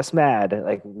you get us mad,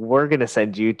 like we're gonna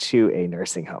send you to a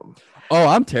nursing home. oh,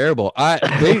 I'm terrible.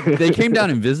 They came down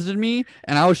and visited me,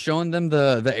 and I was showing them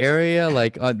the area.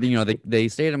 Like, they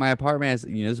stayed in my apartment. I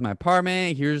said, this is my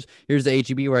apartment. Here's the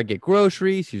HEB where I get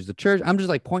groceries. Here's the church. I'm just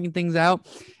like pointing things out,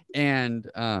 and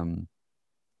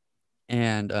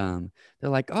they're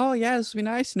like, oh yeah, this would be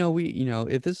nice.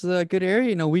 If this is a good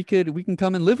area, we can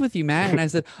come and live with you, Matt. And I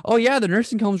said, oh yeah, the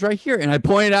nursing home's right here. And I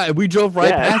pointed out, and we drove right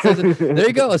Yeah. past. I said, there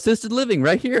you go, assisted living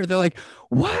right here. They're like,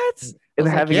 what? I And was they're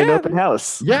like, having an yeah. open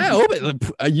house.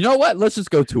 Yeah, you know what? Let's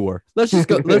just go tour. Let's just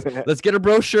go. Let's get a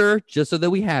brochure just so that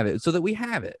we have it. So that we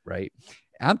have it, right?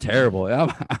 I'm terrible. I'm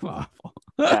awful.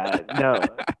 Yeah, no,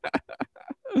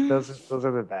 those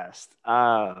are the best.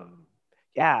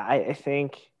 Yeah, I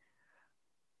think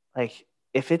like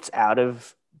if it's out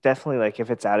of definitely like if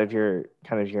it's out of your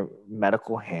kind of your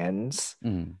medical hands,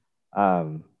 Mm,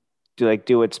 um,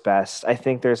 do its best. I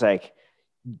think there's like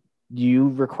you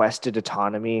requested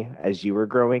autonomy as you were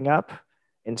growing up,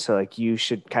 and so like you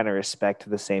should kind of respect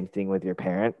the same thing with your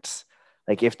parents.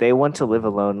 Like if they want to live mm.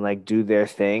 alone, like do their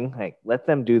thing, like let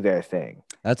them do their thing.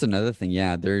 That's another thing.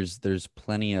 Yeah, there's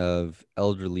plenty of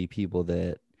elderly people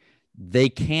that they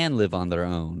can live on their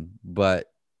own, but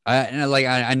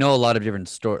I know a lot of different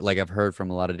stories. Like I've heard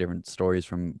from a lot of different stories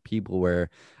from people where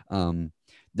um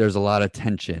there's a lot of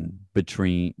tension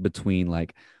between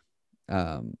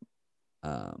um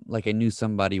like I knew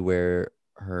somebody where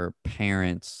her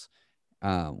parents,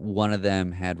 one of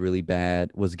them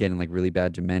was getting like really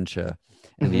bad dementia,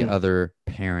 and the Hmm. other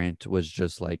parent was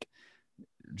just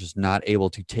not able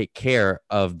to take care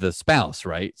of the spouse,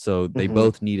 right? So they Hmm.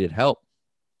 both needed help,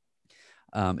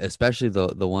 especially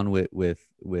the one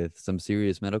with some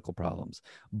serious medical problems.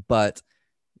 But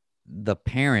the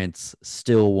parents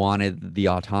still wanted the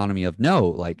autonomy of no,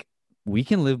 like we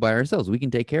can live by ourselves, we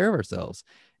can take care of ourselves.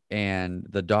 And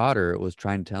the daughter was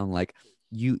trying to tell him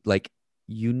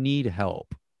you need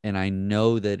help. And I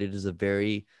know that it is a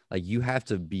very like you have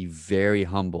to be very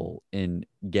humble in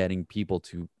getting people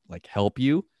to like help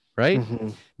you, right? Hmm.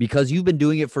 Because you've been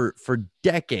doing it for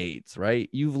decades, right?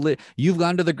 You've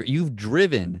gone to you've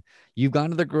driven, you've gone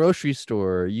to the grocery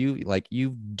store,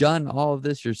 you've done all of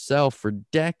this yourself for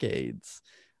decades.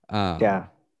 Yeah.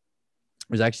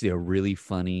 There's actually a really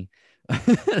funny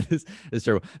there's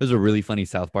a really funny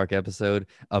South Park episode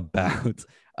about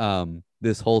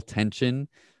this whole tension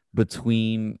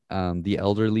between the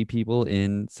elderly people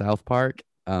in South Park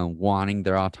wanting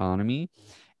their autonomy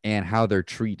and how they're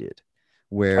treated.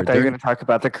 I where thought you were during going to talk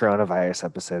about the coronavirus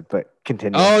episode, but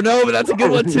continue. oh no, but that's a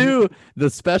good one too. The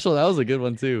special, that was a good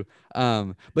one too.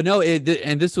 But no,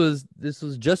 and this was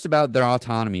just about their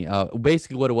autonomy.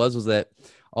 Basically what it was that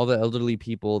all the elderly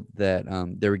people that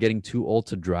they were getting too old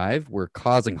to drive were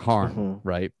causing harm, Mhm.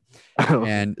 right?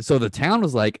 And so the town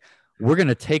was like, we're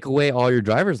gonna take away all your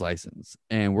driver's license,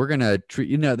 and we're gonna treat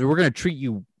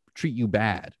you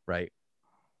bad, right?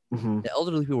 Mhm. The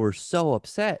elderly people were so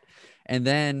upset. And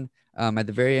then at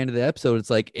the very end of the episode, it's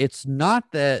like, it's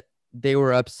not that they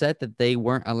were upset that they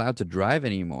weren't allowed to drive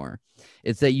anymore.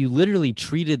 It's that you literally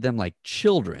treated them like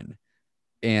children.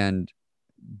 And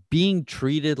being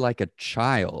treated like a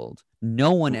child,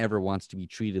 no one ever wants to be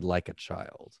treated like a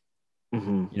child.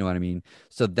 Mhm. You know what I mean?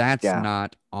 So that's Yeah.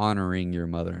 not honoring your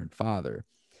mother and father.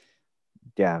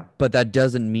 Yeah. But that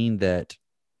doesn't mean that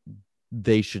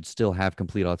they should still have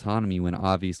complete autonomy when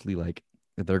obviously, like,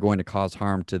 if they're going to cause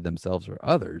harm to themselves or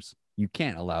others, you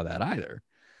can't allow that either.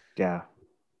 Yeah.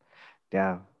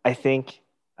 Yeah. I think,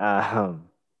 um,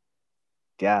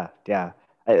 yeah, yeah.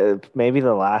 Maybe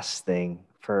the last thing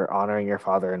for honoring your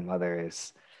father and mother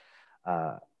is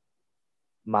uh,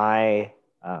 my.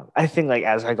 I think like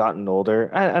as I gotten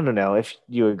older, I don't know if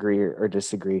you agree or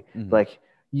disagree. Mm-hmm. Like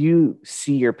you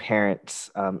see your parents,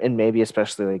 and maybe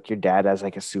especially like your dad as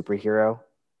like a superhero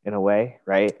in a way,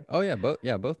 right? Oh yeah,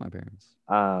 both my parents.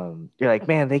 You're like,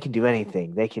 man, they can do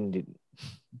anything. They can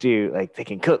do like they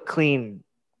can cook, clean,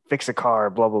 fix a car,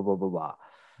 blah blah blah blah blah.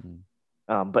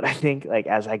 Mm. But I think like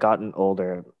as I gotten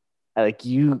older, like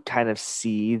you kind of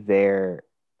see their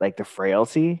like the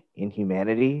frailty in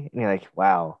humanity, and you're like,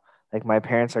 wow, like my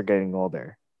parents are getting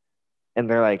older, and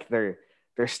they're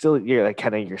still you're like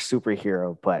kind of your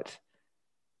superhero, but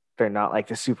they're not like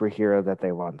the superhero that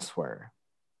they once were.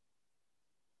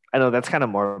 I know that's kind of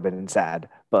morbid and sad,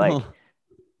 but like,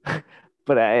 Oh.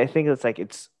 but I think it's like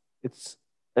it's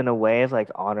in a way of like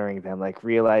honoring them, like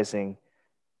realizing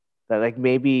that like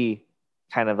maybe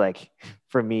kind of like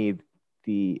for me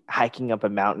the hiking up a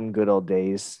mountain good old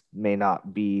days may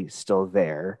not be still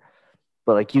there,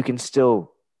 but like you can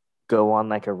still go on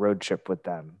like a road trip with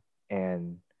them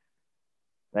and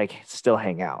like still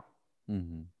hang out.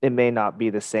 Mm-hmm. It may not be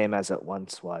the same as it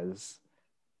once was,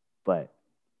 but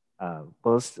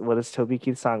what is Toby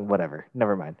Keith's song? Whatever,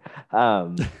 never mind.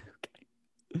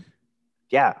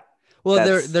 Yeah, Well,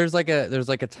 that's there's like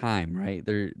a time, right?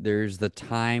 There's the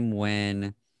time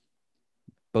when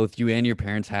both you and your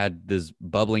parents had this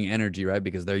bubbling energy, right?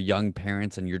 Because they're young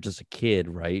parents and you're just a kid,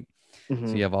 right? So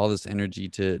mhm, you have all this energy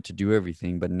to do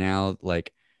everything. But now,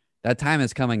 like, that time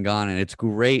has come and gone, and it's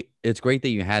great. It's great that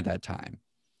you had that time.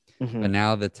 But mhm,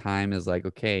 now the time is like,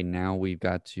 okay, now we've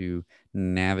got to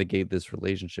navigate this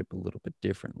relationship a little bit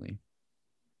differently.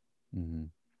 Mm-hmm.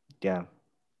 yeah,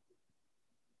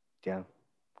 yeah,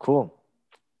 cool.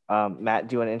 Matt,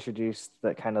 do you want to introduce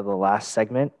the kind of the last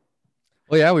segment?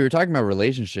 Well, yeah, we were talking about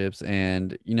relationships,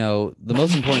 and the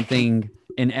most important thing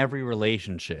in every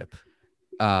relationship,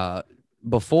 uh,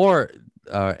 before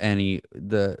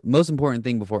the most important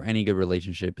thing before any good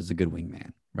relationship is a good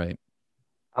wingman, right?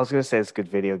 I was gonna say it's a good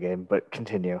video game, but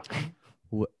continue.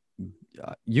 Wh-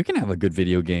 You can have a good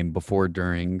video game before,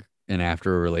 during, and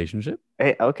after a relationship.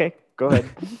 Hey, okay, go ahead,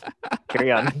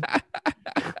 carry on.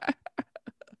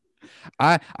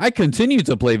 I continue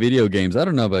to play video games. I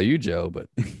don't know about you, Joe, but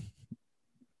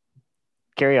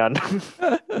Carry on.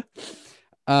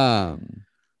 um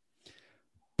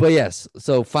but yes,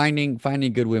 so finding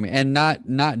good women, and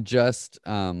not just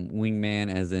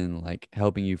wingman as in like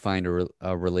helping you find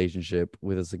a relationship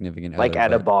with a significant Like other,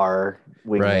 at a but bar,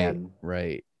 right, wingman.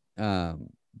 right.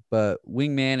 But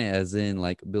wingman as in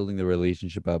like building the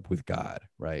relationship up with God,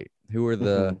 right? Hmm. Who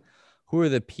are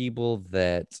the people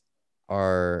that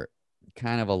are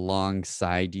kind of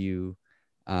alongside you,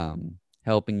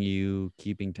 helping you,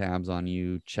 keeping tabs on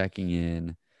you, checking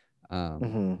in,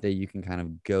 Hmm. that you can kind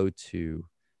of go to,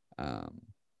 um,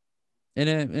 in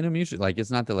a mutual, like, it's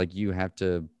not that like you have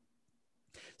to,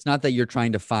 it's not that you're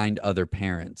trying to find other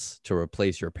parents to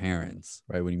replace your parents,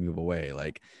 right? When you move away,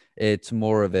 like, it's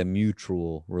more of a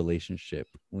mutual relationship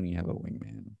when you have a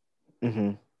wingman.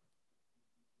 Hmm.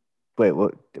 Wait,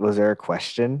 what was there a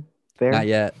question Not there?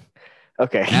 yet.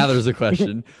 Okay. Now there's a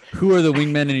question. Who are the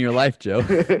wingmen in your life, Joe?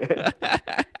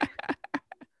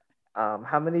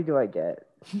 How many do I get?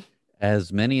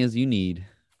 As many as you need.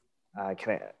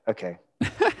 Can I? Okay.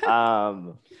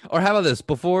 Um, Or how about this?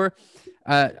 Before,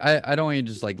 I don't want you to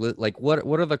just like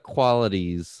what are the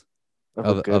qualities of a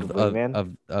of good of of wingman. of,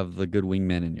 of the good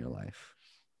wingmen in your life?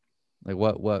 Like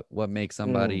what makes Mm,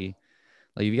 somebody,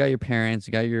 like, you got your parents,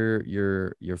 you got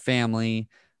your family.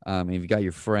 And you've got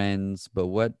your friends, but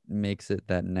what makes it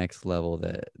that next level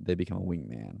that they become a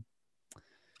wingman?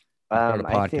 You start a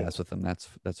I think, podcast with them.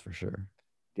 That's for sure.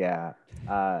 yeah.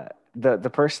 The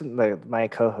person, my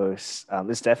co-host,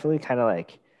 is definitely kind of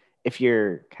like, if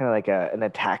you're kind of like an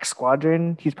attack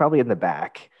squadron, he's probably in the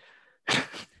back.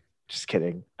 Just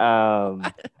kidding.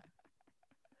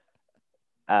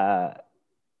 Uh,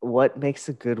 what makes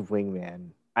a good wingman?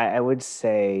 I would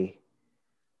say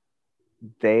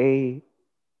they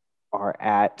are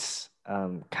at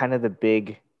kind of the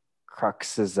big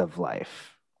cruxes of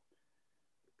life.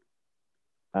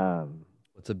 Um,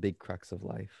 What's a big crux of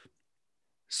life?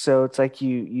 so it's like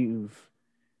you've,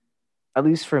 at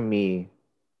least for me,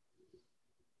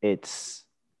 it's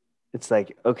it's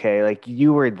like, okay, like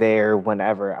you were there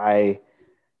whenever I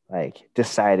like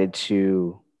decided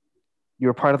to, you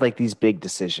were part of like these big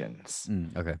decisions.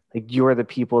 Okay. Like you are the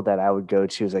people that I would go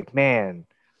to, is like, man,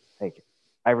 like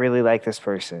I really like this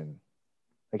person.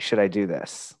 Like, should I do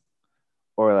this?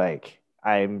 Or like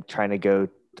I'm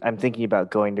thinking about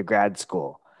going to grad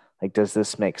school. Like, does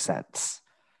this make sense?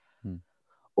 Hmm.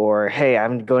 Or hey,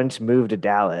 I'm going to move to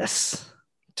Dallas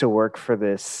to work for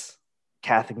this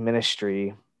Catholic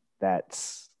ministry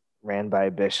that's ran by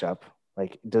a bishop.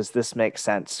 Like, does this make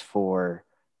sense for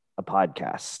a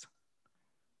podcast?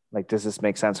 Like, does this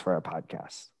make sense for a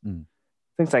podcast? Mm.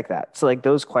 Things like that. So like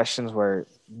those questions where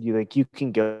you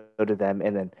can go to them,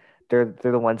 and then they're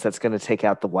the ones that's going to take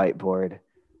out the whiteboard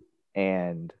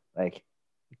and like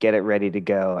get it ready to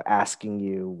go, asking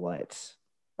you what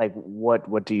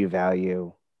do you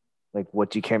value, like what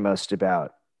do you care most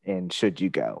about, and should you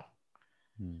go.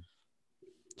 Mm.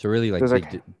 So really, like Those are,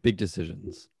 big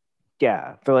decisions.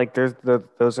 yeah, they're like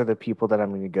those are the people that I'm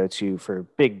going to go to for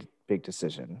big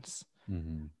decisions.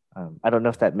 Mm-hmm. I don't know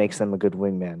if that makes them a good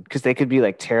wingman, because they could be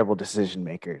like terrible decision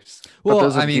makers, but Well,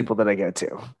 those are I the mean, people that I go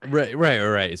to.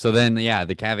 right. So then, yeah,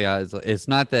 the caveat is it's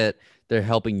not that they're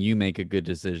helping you make a good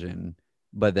decision,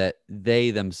 but that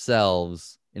they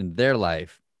themselves in their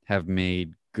life have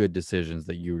made good decisions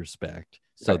that you respect.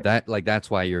 So Right. that's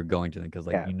why you're going to them, because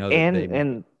like Yeah. you know that they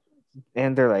And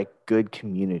make it. they're like good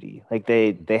community. Like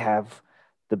they have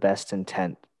the best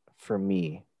intent for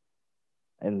me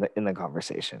in the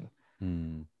conversation.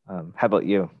 Hmm. How about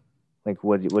you? Like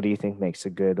what do you think makes a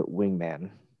good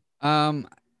wingman? Um,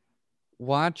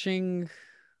 watching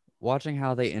watching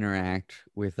how they interact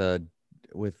with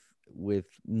with with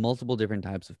multiple different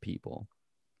types of people,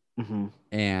 Mm-hmm.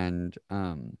 and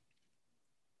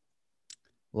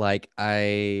like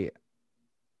I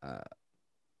uh,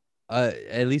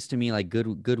 at least to me, like good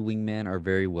wingmen are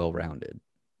very well rounded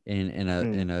Mm.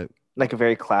 in a Like a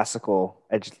very classically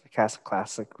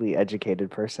educated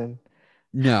person.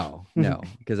 no,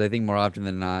 because I think more often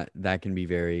than not that can be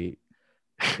very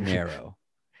narrow,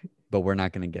 but we're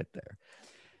not going to get there.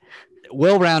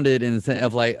 Well rounded in the sense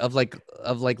of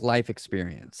like life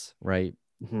experience, right?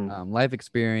 Mm-hmm. Life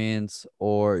experience,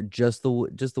 or just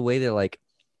the way that like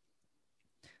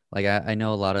I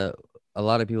know a lot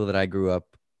of people that I grew up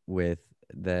with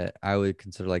that I would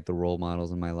consider like the role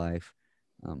models in my life.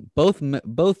 Both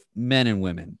men and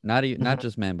women, not Mm-hmm.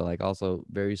 just men, but like also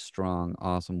very strong,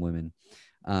 awesome women.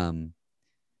 Um,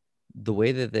 the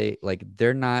way that they like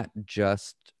they're not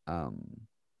just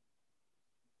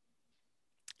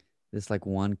this like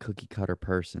one cookie cutter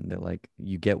person that like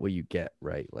you get what you get,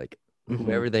 right? Like Mm-hmm.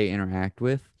 whoever they interact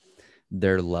with,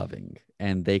 they're loving,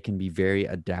 and they can be very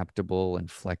adaptable and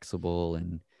flexible,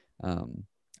 and I Yeah,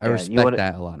 you respect want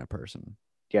that a lot in a person.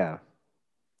 yeah,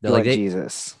 They're you like want they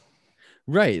Jesus.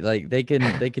 right, like they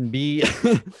can be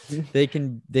they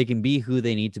can be who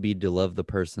they need to be to love the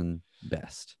person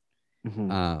best.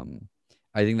 Mm-hmm. um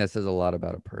I think that says a lot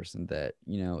about a person, that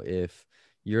you know, if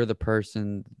you're the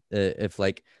person, if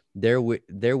like they're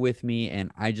with me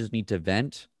and I just need to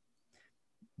vent,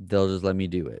 they'll just let me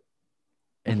do it.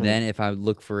 And Mm-hmm. then if I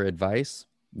look for advice,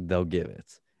 they'll give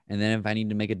it. And then if I need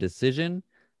to make a decision,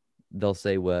 they'll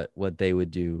say what they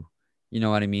would do. You know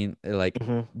what I mean? Like,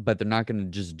 Mm-hmm. but they're not going to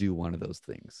just do one of those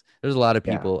things. There's a lot of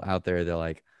Yeah. people out there that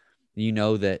like, you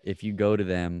know, that if you go to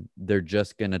them, they're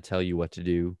just going to tell you what to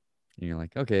do. And you're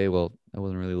like, okay, well, I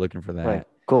wasn't really looking for Right. that.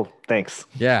 Cool. Thanks.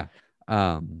 Yeah.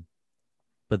 Um,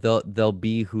 but they'll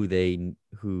be who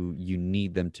you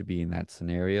need them to be in that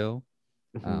scenario.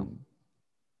 Mm-hmm. Um,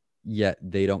 Yet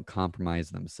they don't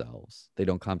compromise themselves. They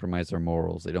don't compromise their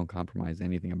morals. They don't compromise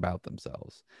anything about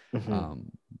themselves. Mm-hmm.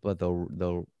 Um, but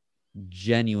they'll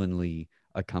genuinely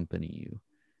accompany you.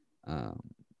 Um,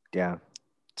 Yeah.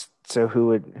 So who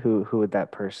would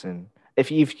that person,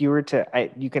 if you were to,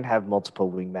 you can have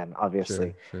multiple wingmen,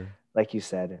 obviously, sure. like you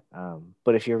said,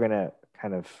 but if you're gonna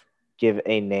kind of give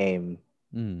a name,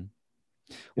 Mm.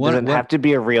 It doesn't have to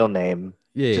be a real name.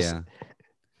 Yeah, Just yeah.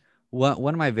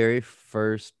 One of my very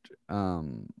first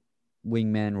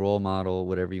wingman role model,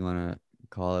 whatever you want to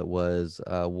call it, was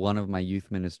one of my youth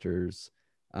ministers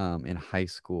in high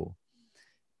school.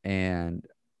 And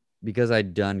because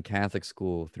I'd done Catholic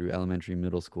school through elementary,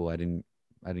 middle school, I didn't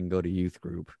go to youth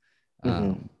group.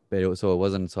 But it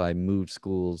wasn't until I moved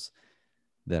schools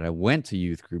that I went to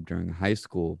youth group during high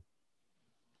school.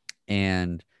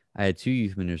 And I had two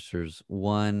youth ministers.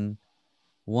 One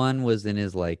was in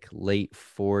his like late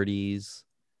 40s.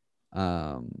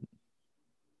 And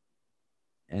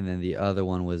then the other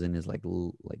one was in his like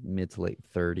mid to late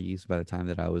 30s by the time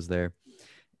that I was there.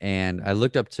 And I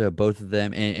looked up to both of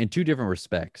them in two different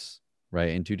respects, right?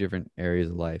 In two different areas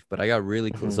of life. But I got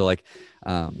really close. So like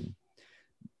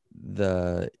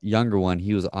the younger one,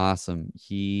 he was awesome.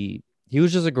 He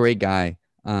was just a great guy.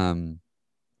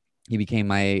 He became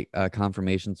my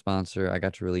confirmation sponsor. I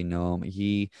got to really know him.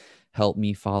 He helped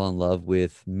me fall in love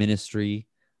with ministry,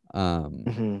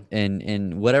 and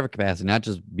in whatever capacity, not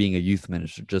just being a youth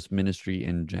minister, just ministry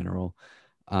in general.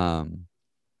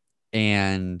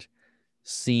 And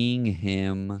seeing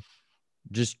him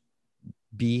just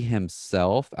be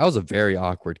himself. I was a very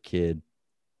awkward kid.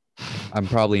 I'm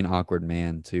probably an awkward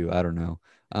man too. I don't know.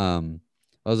 I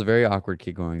was a very awkward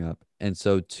kid growing up. And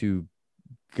so to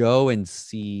go and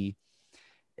see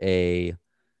a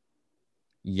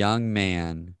young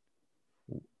man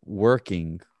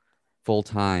working full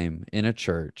time in a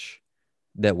church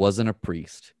that wasn't a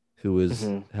priest, who was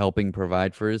helping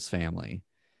provide for his family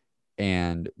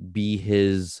and be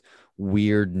his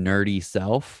weird, nerdy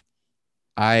self,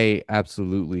 I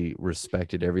absolutely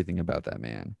respected everything about that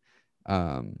man.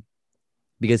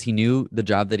 Because he knew the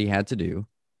job that he had to do.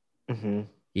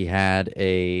 He had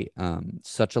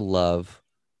such a love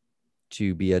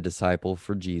to be a disciple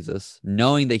for Jesus,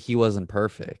 knowing that he wasn't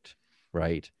perfect,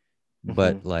 right?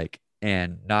 But like,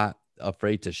 and not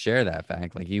afraid to share that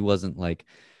fact. Like he wasn't like,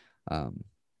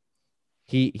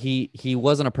 he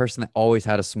wasn't a person that always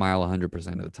had a smile 100%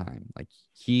 of the time.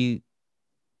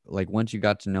 Like once you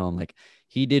got to know him, like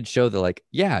he did show that like,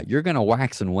 yeah, you're going to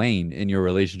wax and wane in your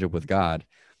relationship with God,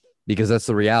 because that's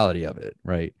the reality of it,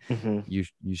 right? You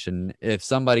shouldn't, if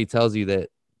somebody tells you that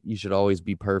you should always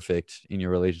be perfect in your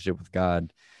relationship with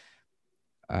God,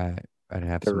 I'd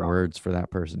have some words for that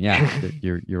person. Yeah,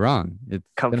 you're wrong. It's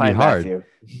gonna be hard. Matthew.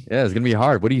 Yeah, it's gonna be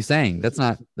hard. What are you saying? That's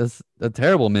a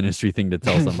terrible ministry thing to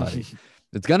tell somebody.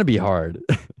 It's gonna be hard.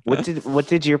 What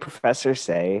did your professor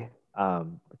say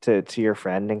to your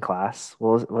friend in class?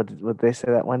 What did they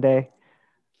say that one day?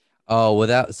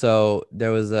 Oh, so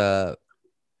there was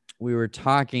we were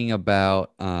talking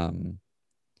about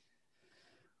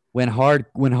when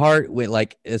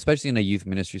like, especially in a youth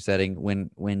ministry setting,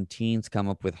 when teens come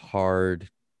up with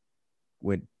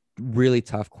really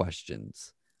tough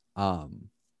questions, what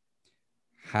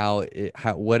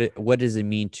does it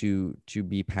mean to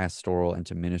be pastoral and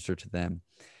to minister to them?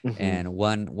 And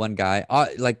one guy,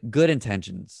 like, good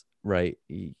intentions, right?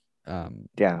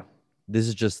 Yeah. This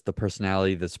is just the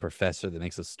personality of this professor that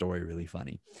makes the story really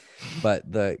funny. But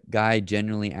the guy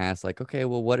genuinely asked, like, okay,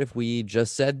 well, what if we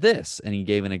just said this? And he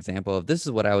gave an example of, this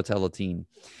is what I would tell a teen.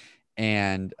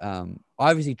 And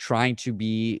obviously trying to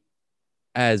be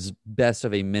as best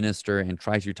of a minister and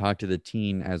try to talk to the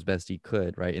teen as best he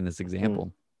could, right, in this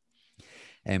example.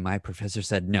 And my professor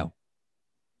said, no,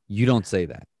 you don't say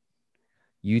that.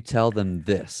 You tell them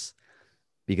this.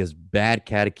 Because bad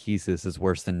catechesis is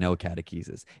worse than no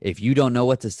catechesis. If you don't know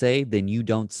what to say, then you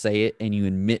don't say it and you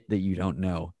admit that you don't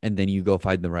know, and then you go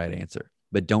find the right answer.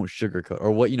 But don't sugarcoat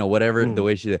or whatever the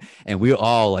way she did. And we were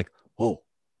all like, whoa,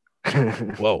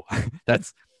 whoa,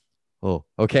 that's, oh,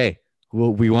 okay.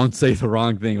 Well, we won't say the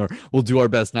wrong thing, or we'll do our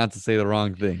best not to say the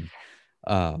wrong thing.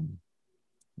 That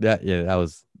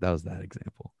was that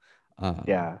example.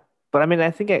 Yeah, but I mean,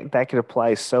 I think that could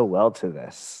apply so well to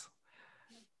this.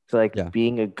 So like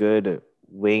being a good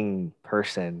wing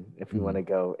person, if we want to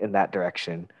go in that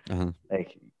direction,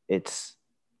 like it's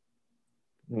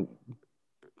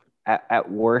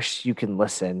at worst you can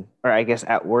listen, or I guess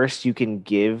at worst you can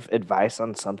give advice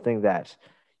on something that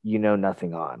you know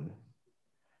nothing on.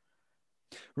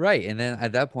 Right. And then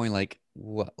at that point, like,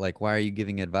 why are you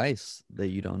giving advice that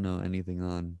you don't know anything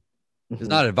on? It's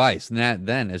not advice. And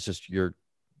then it's just, you're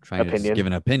trying to just give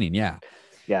an opinion. Yeah.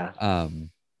 Yeah.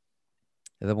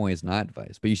 At that point, it's not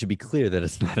advice, but you should be clear that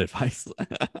it's not advice.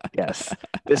 Yes.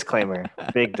 Disclaimer.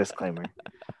 Big disclaimer.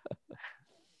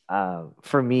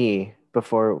 For me,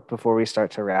 before we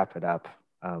start to wrap it up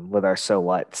with our so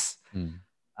what's,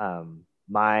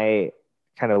 my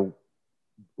kind of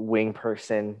wing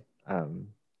person, I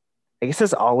guess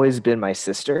has always been my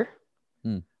sister.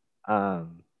 Mm.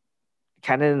 Um,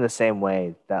 kind of in the same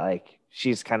way that like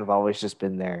she's kind of always just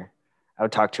been there. I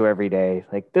would talk to her every day,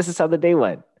 like this is how the day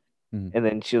went, Mm. and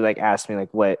then she would like ask me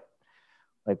like what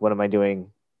am I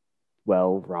doing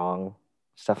well, wrong,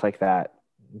 stuff like that.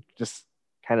 Just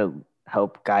kind of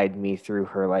help guide me through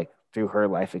her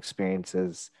life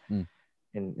experiences Mm.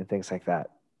 and things like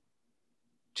that.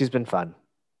 She's been fun.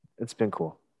 It's been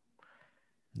cool.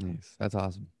 Nice. That's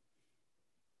awesome.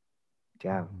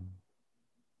 Yeah. Mhm.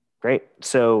 Great.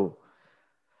 So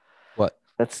What?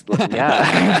 that's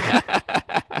yeah.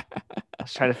 I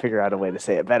was trying to figure out a way to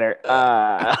say it better.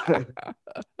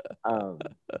 Um,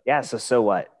 yeah. So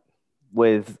what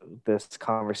with this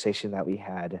conversation that we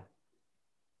had?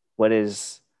 What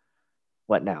is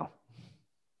what now?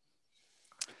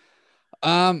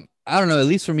 I don't know. At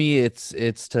least for me, it's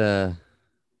to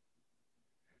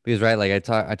because right, like I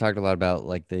talked a lot about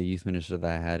like the youth minister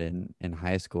that I had in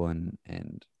high school,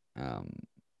 and um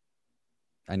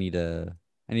I need to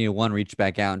one reach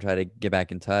back out and try to get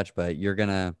back in touch, but you're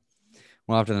gonna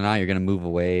more often than not you're gonna move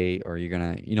away, or you're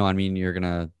gonna, you know what I mean, you're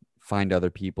gonna find other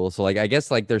people. So like I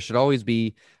guess like there should always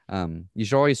be you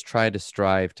should always try to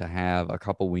strive to have a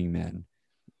couple wingmen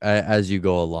as you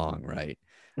go along, right?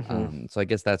 Mm-hmm. So I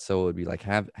guess that's, so it would be like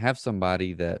have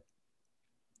somebody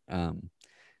um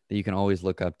that you can always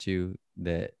look up to,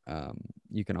 that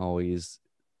you can always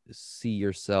see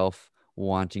yourself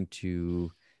wanting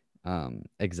to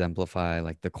exemplify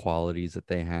like the qualities that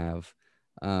they have.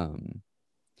 Um,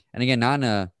 and again,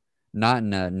 not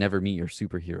in a never meet your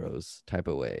superheroes type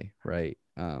of way, right?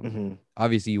 Mm-hmm.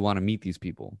 Obviously, you want to meet these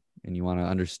people and you want to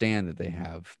understand that they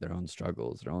have their own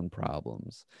struggles, their own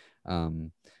problems.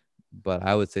 Um, but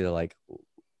I would say that like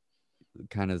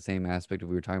kind of the same aspect of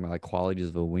we were talking about, like qualities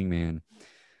of a wingman,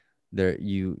 there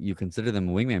you consider them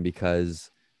a wingman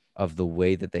because of the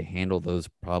way that they handle those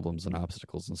problems and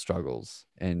obstacles and struggles,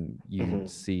 and you Mm-hmm.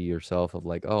 see yourself of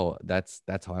like, oh, that's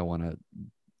how I want to,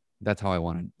 that's how I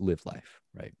want to live life,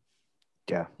 right?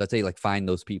 Yeah. Let's say like find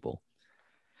those people.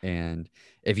 And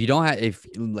if you don't have, if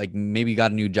like maybe you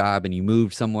got a new job and you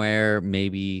moved somewhere,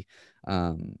 maybe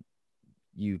um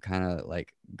you kind of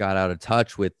like got out of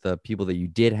touch with the people that you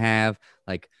did have,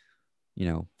 like, you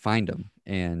know, find them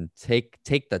and take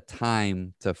the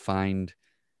time to find,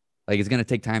 like it's going to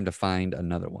take time to find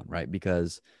another one, right?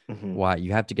 Because Mm-hmm. why?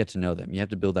 You have to get to know them, you have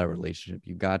to build that relationship,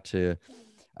 you got to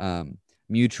um,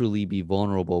 mutually be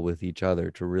vulnerable with each other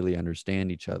to really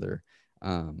understand each other.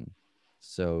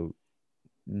 So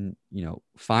you know,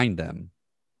 find them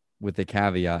with the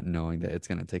caveat knowing that it's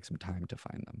going to take some time to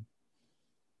find them.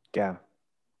 Yeah.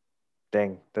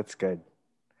 Dang, that's good.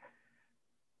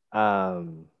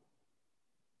 Um,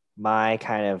 my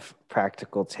kind of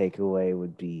practical takeaway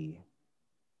would be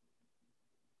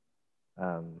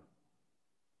um,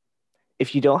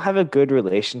 if you don't have a good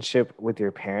relationship with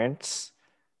your parents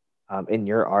and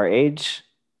you're our age,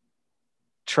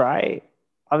 try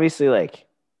obviously like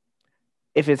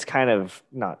if it's kind of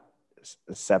not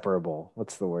separable,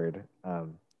 what's the word?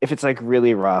 If it's like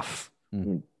really rough,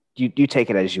 Mm. you take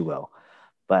it as you will.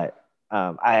 But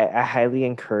I highly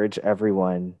encourage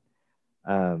everyone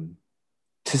um,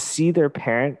 to see their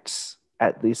parents,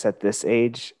 at least at this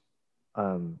age,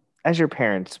 as your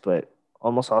parents, but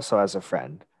almost also as a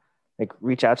friend. Like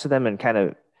reach out to them and kind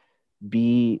of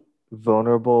be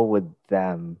vulnerable with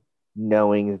them,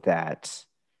 knowing that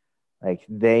like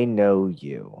they know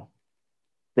you.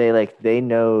 They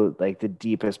know like the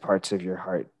deepest parts of your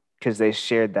heart because they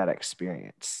shared that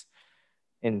experience.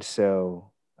 And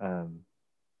so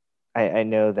I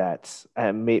know that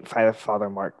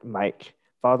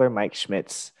Father Mike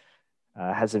Schmitz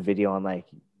has a video on like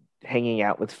hanging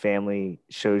out with family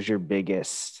shows your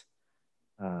biggest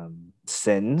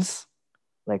sins,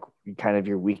 like kind of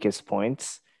your weakest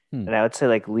points. Hmm. And I would say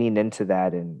like lean into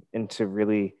that and to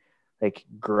really like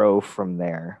grow from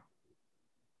there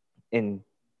and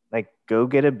like go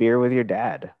get a beer with your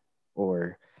dad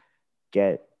or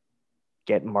get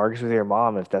get margs with your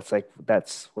mom if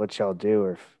that's what y'all do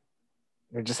or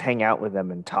just hang out with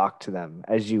them and talk to them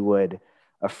as you would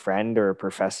a friend or a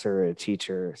professor or a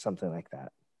teacher or something like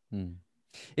that. Hmm.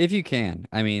 If you can,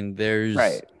 I mean, there's,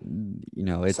 Right. you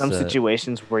know, it's Some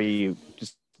situations where you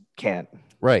just can't.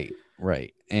 right,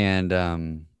 right.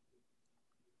 And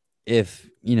if,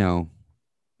 you know,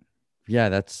 yeah,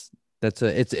 that's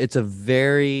a, it's a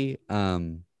very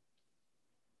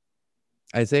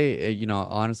I say, you know,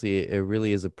 honestly, it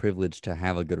really is a privilege to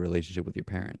have a good relationship with your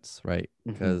parents, right?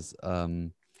 Mm-hmm. Because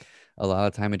a lot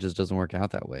of time it just doesn't work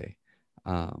out that way,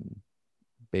 um,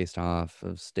 based off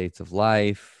of states of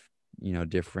life, you know,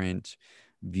 different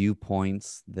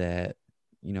viewpoints that,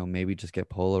 you know, maybe just get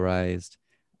polarized.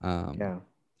 Yeah.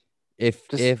 If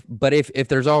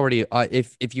there's already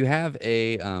if you have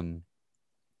a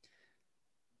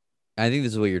I think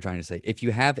this is what you're trying to say. If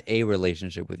you have a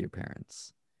relationship with your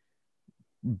parents,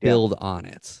 Yeah. build on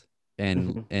it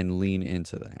and lean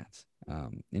into that.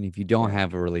 And if you don't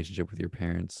have a relationship with your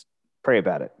parents, pray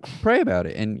about it. Pray about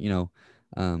it, and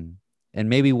and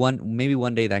maybe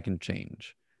one day that can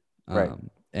change. Right.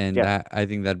 And that, I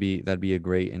think that'd be a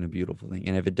great and a beautiful thing.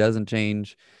 And if it doesn't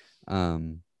change,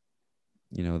 then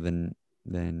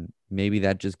maybe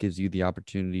that just gives you the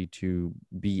opportunity to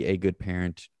be a good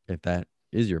parent if that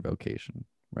is your vocation,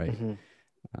 right?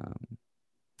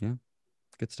 Yeah,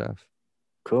 good stuff.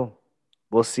 Cool.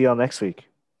 We'll see y'all next week.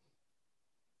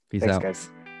 Peace Thanks, out. guys.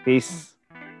 Peace.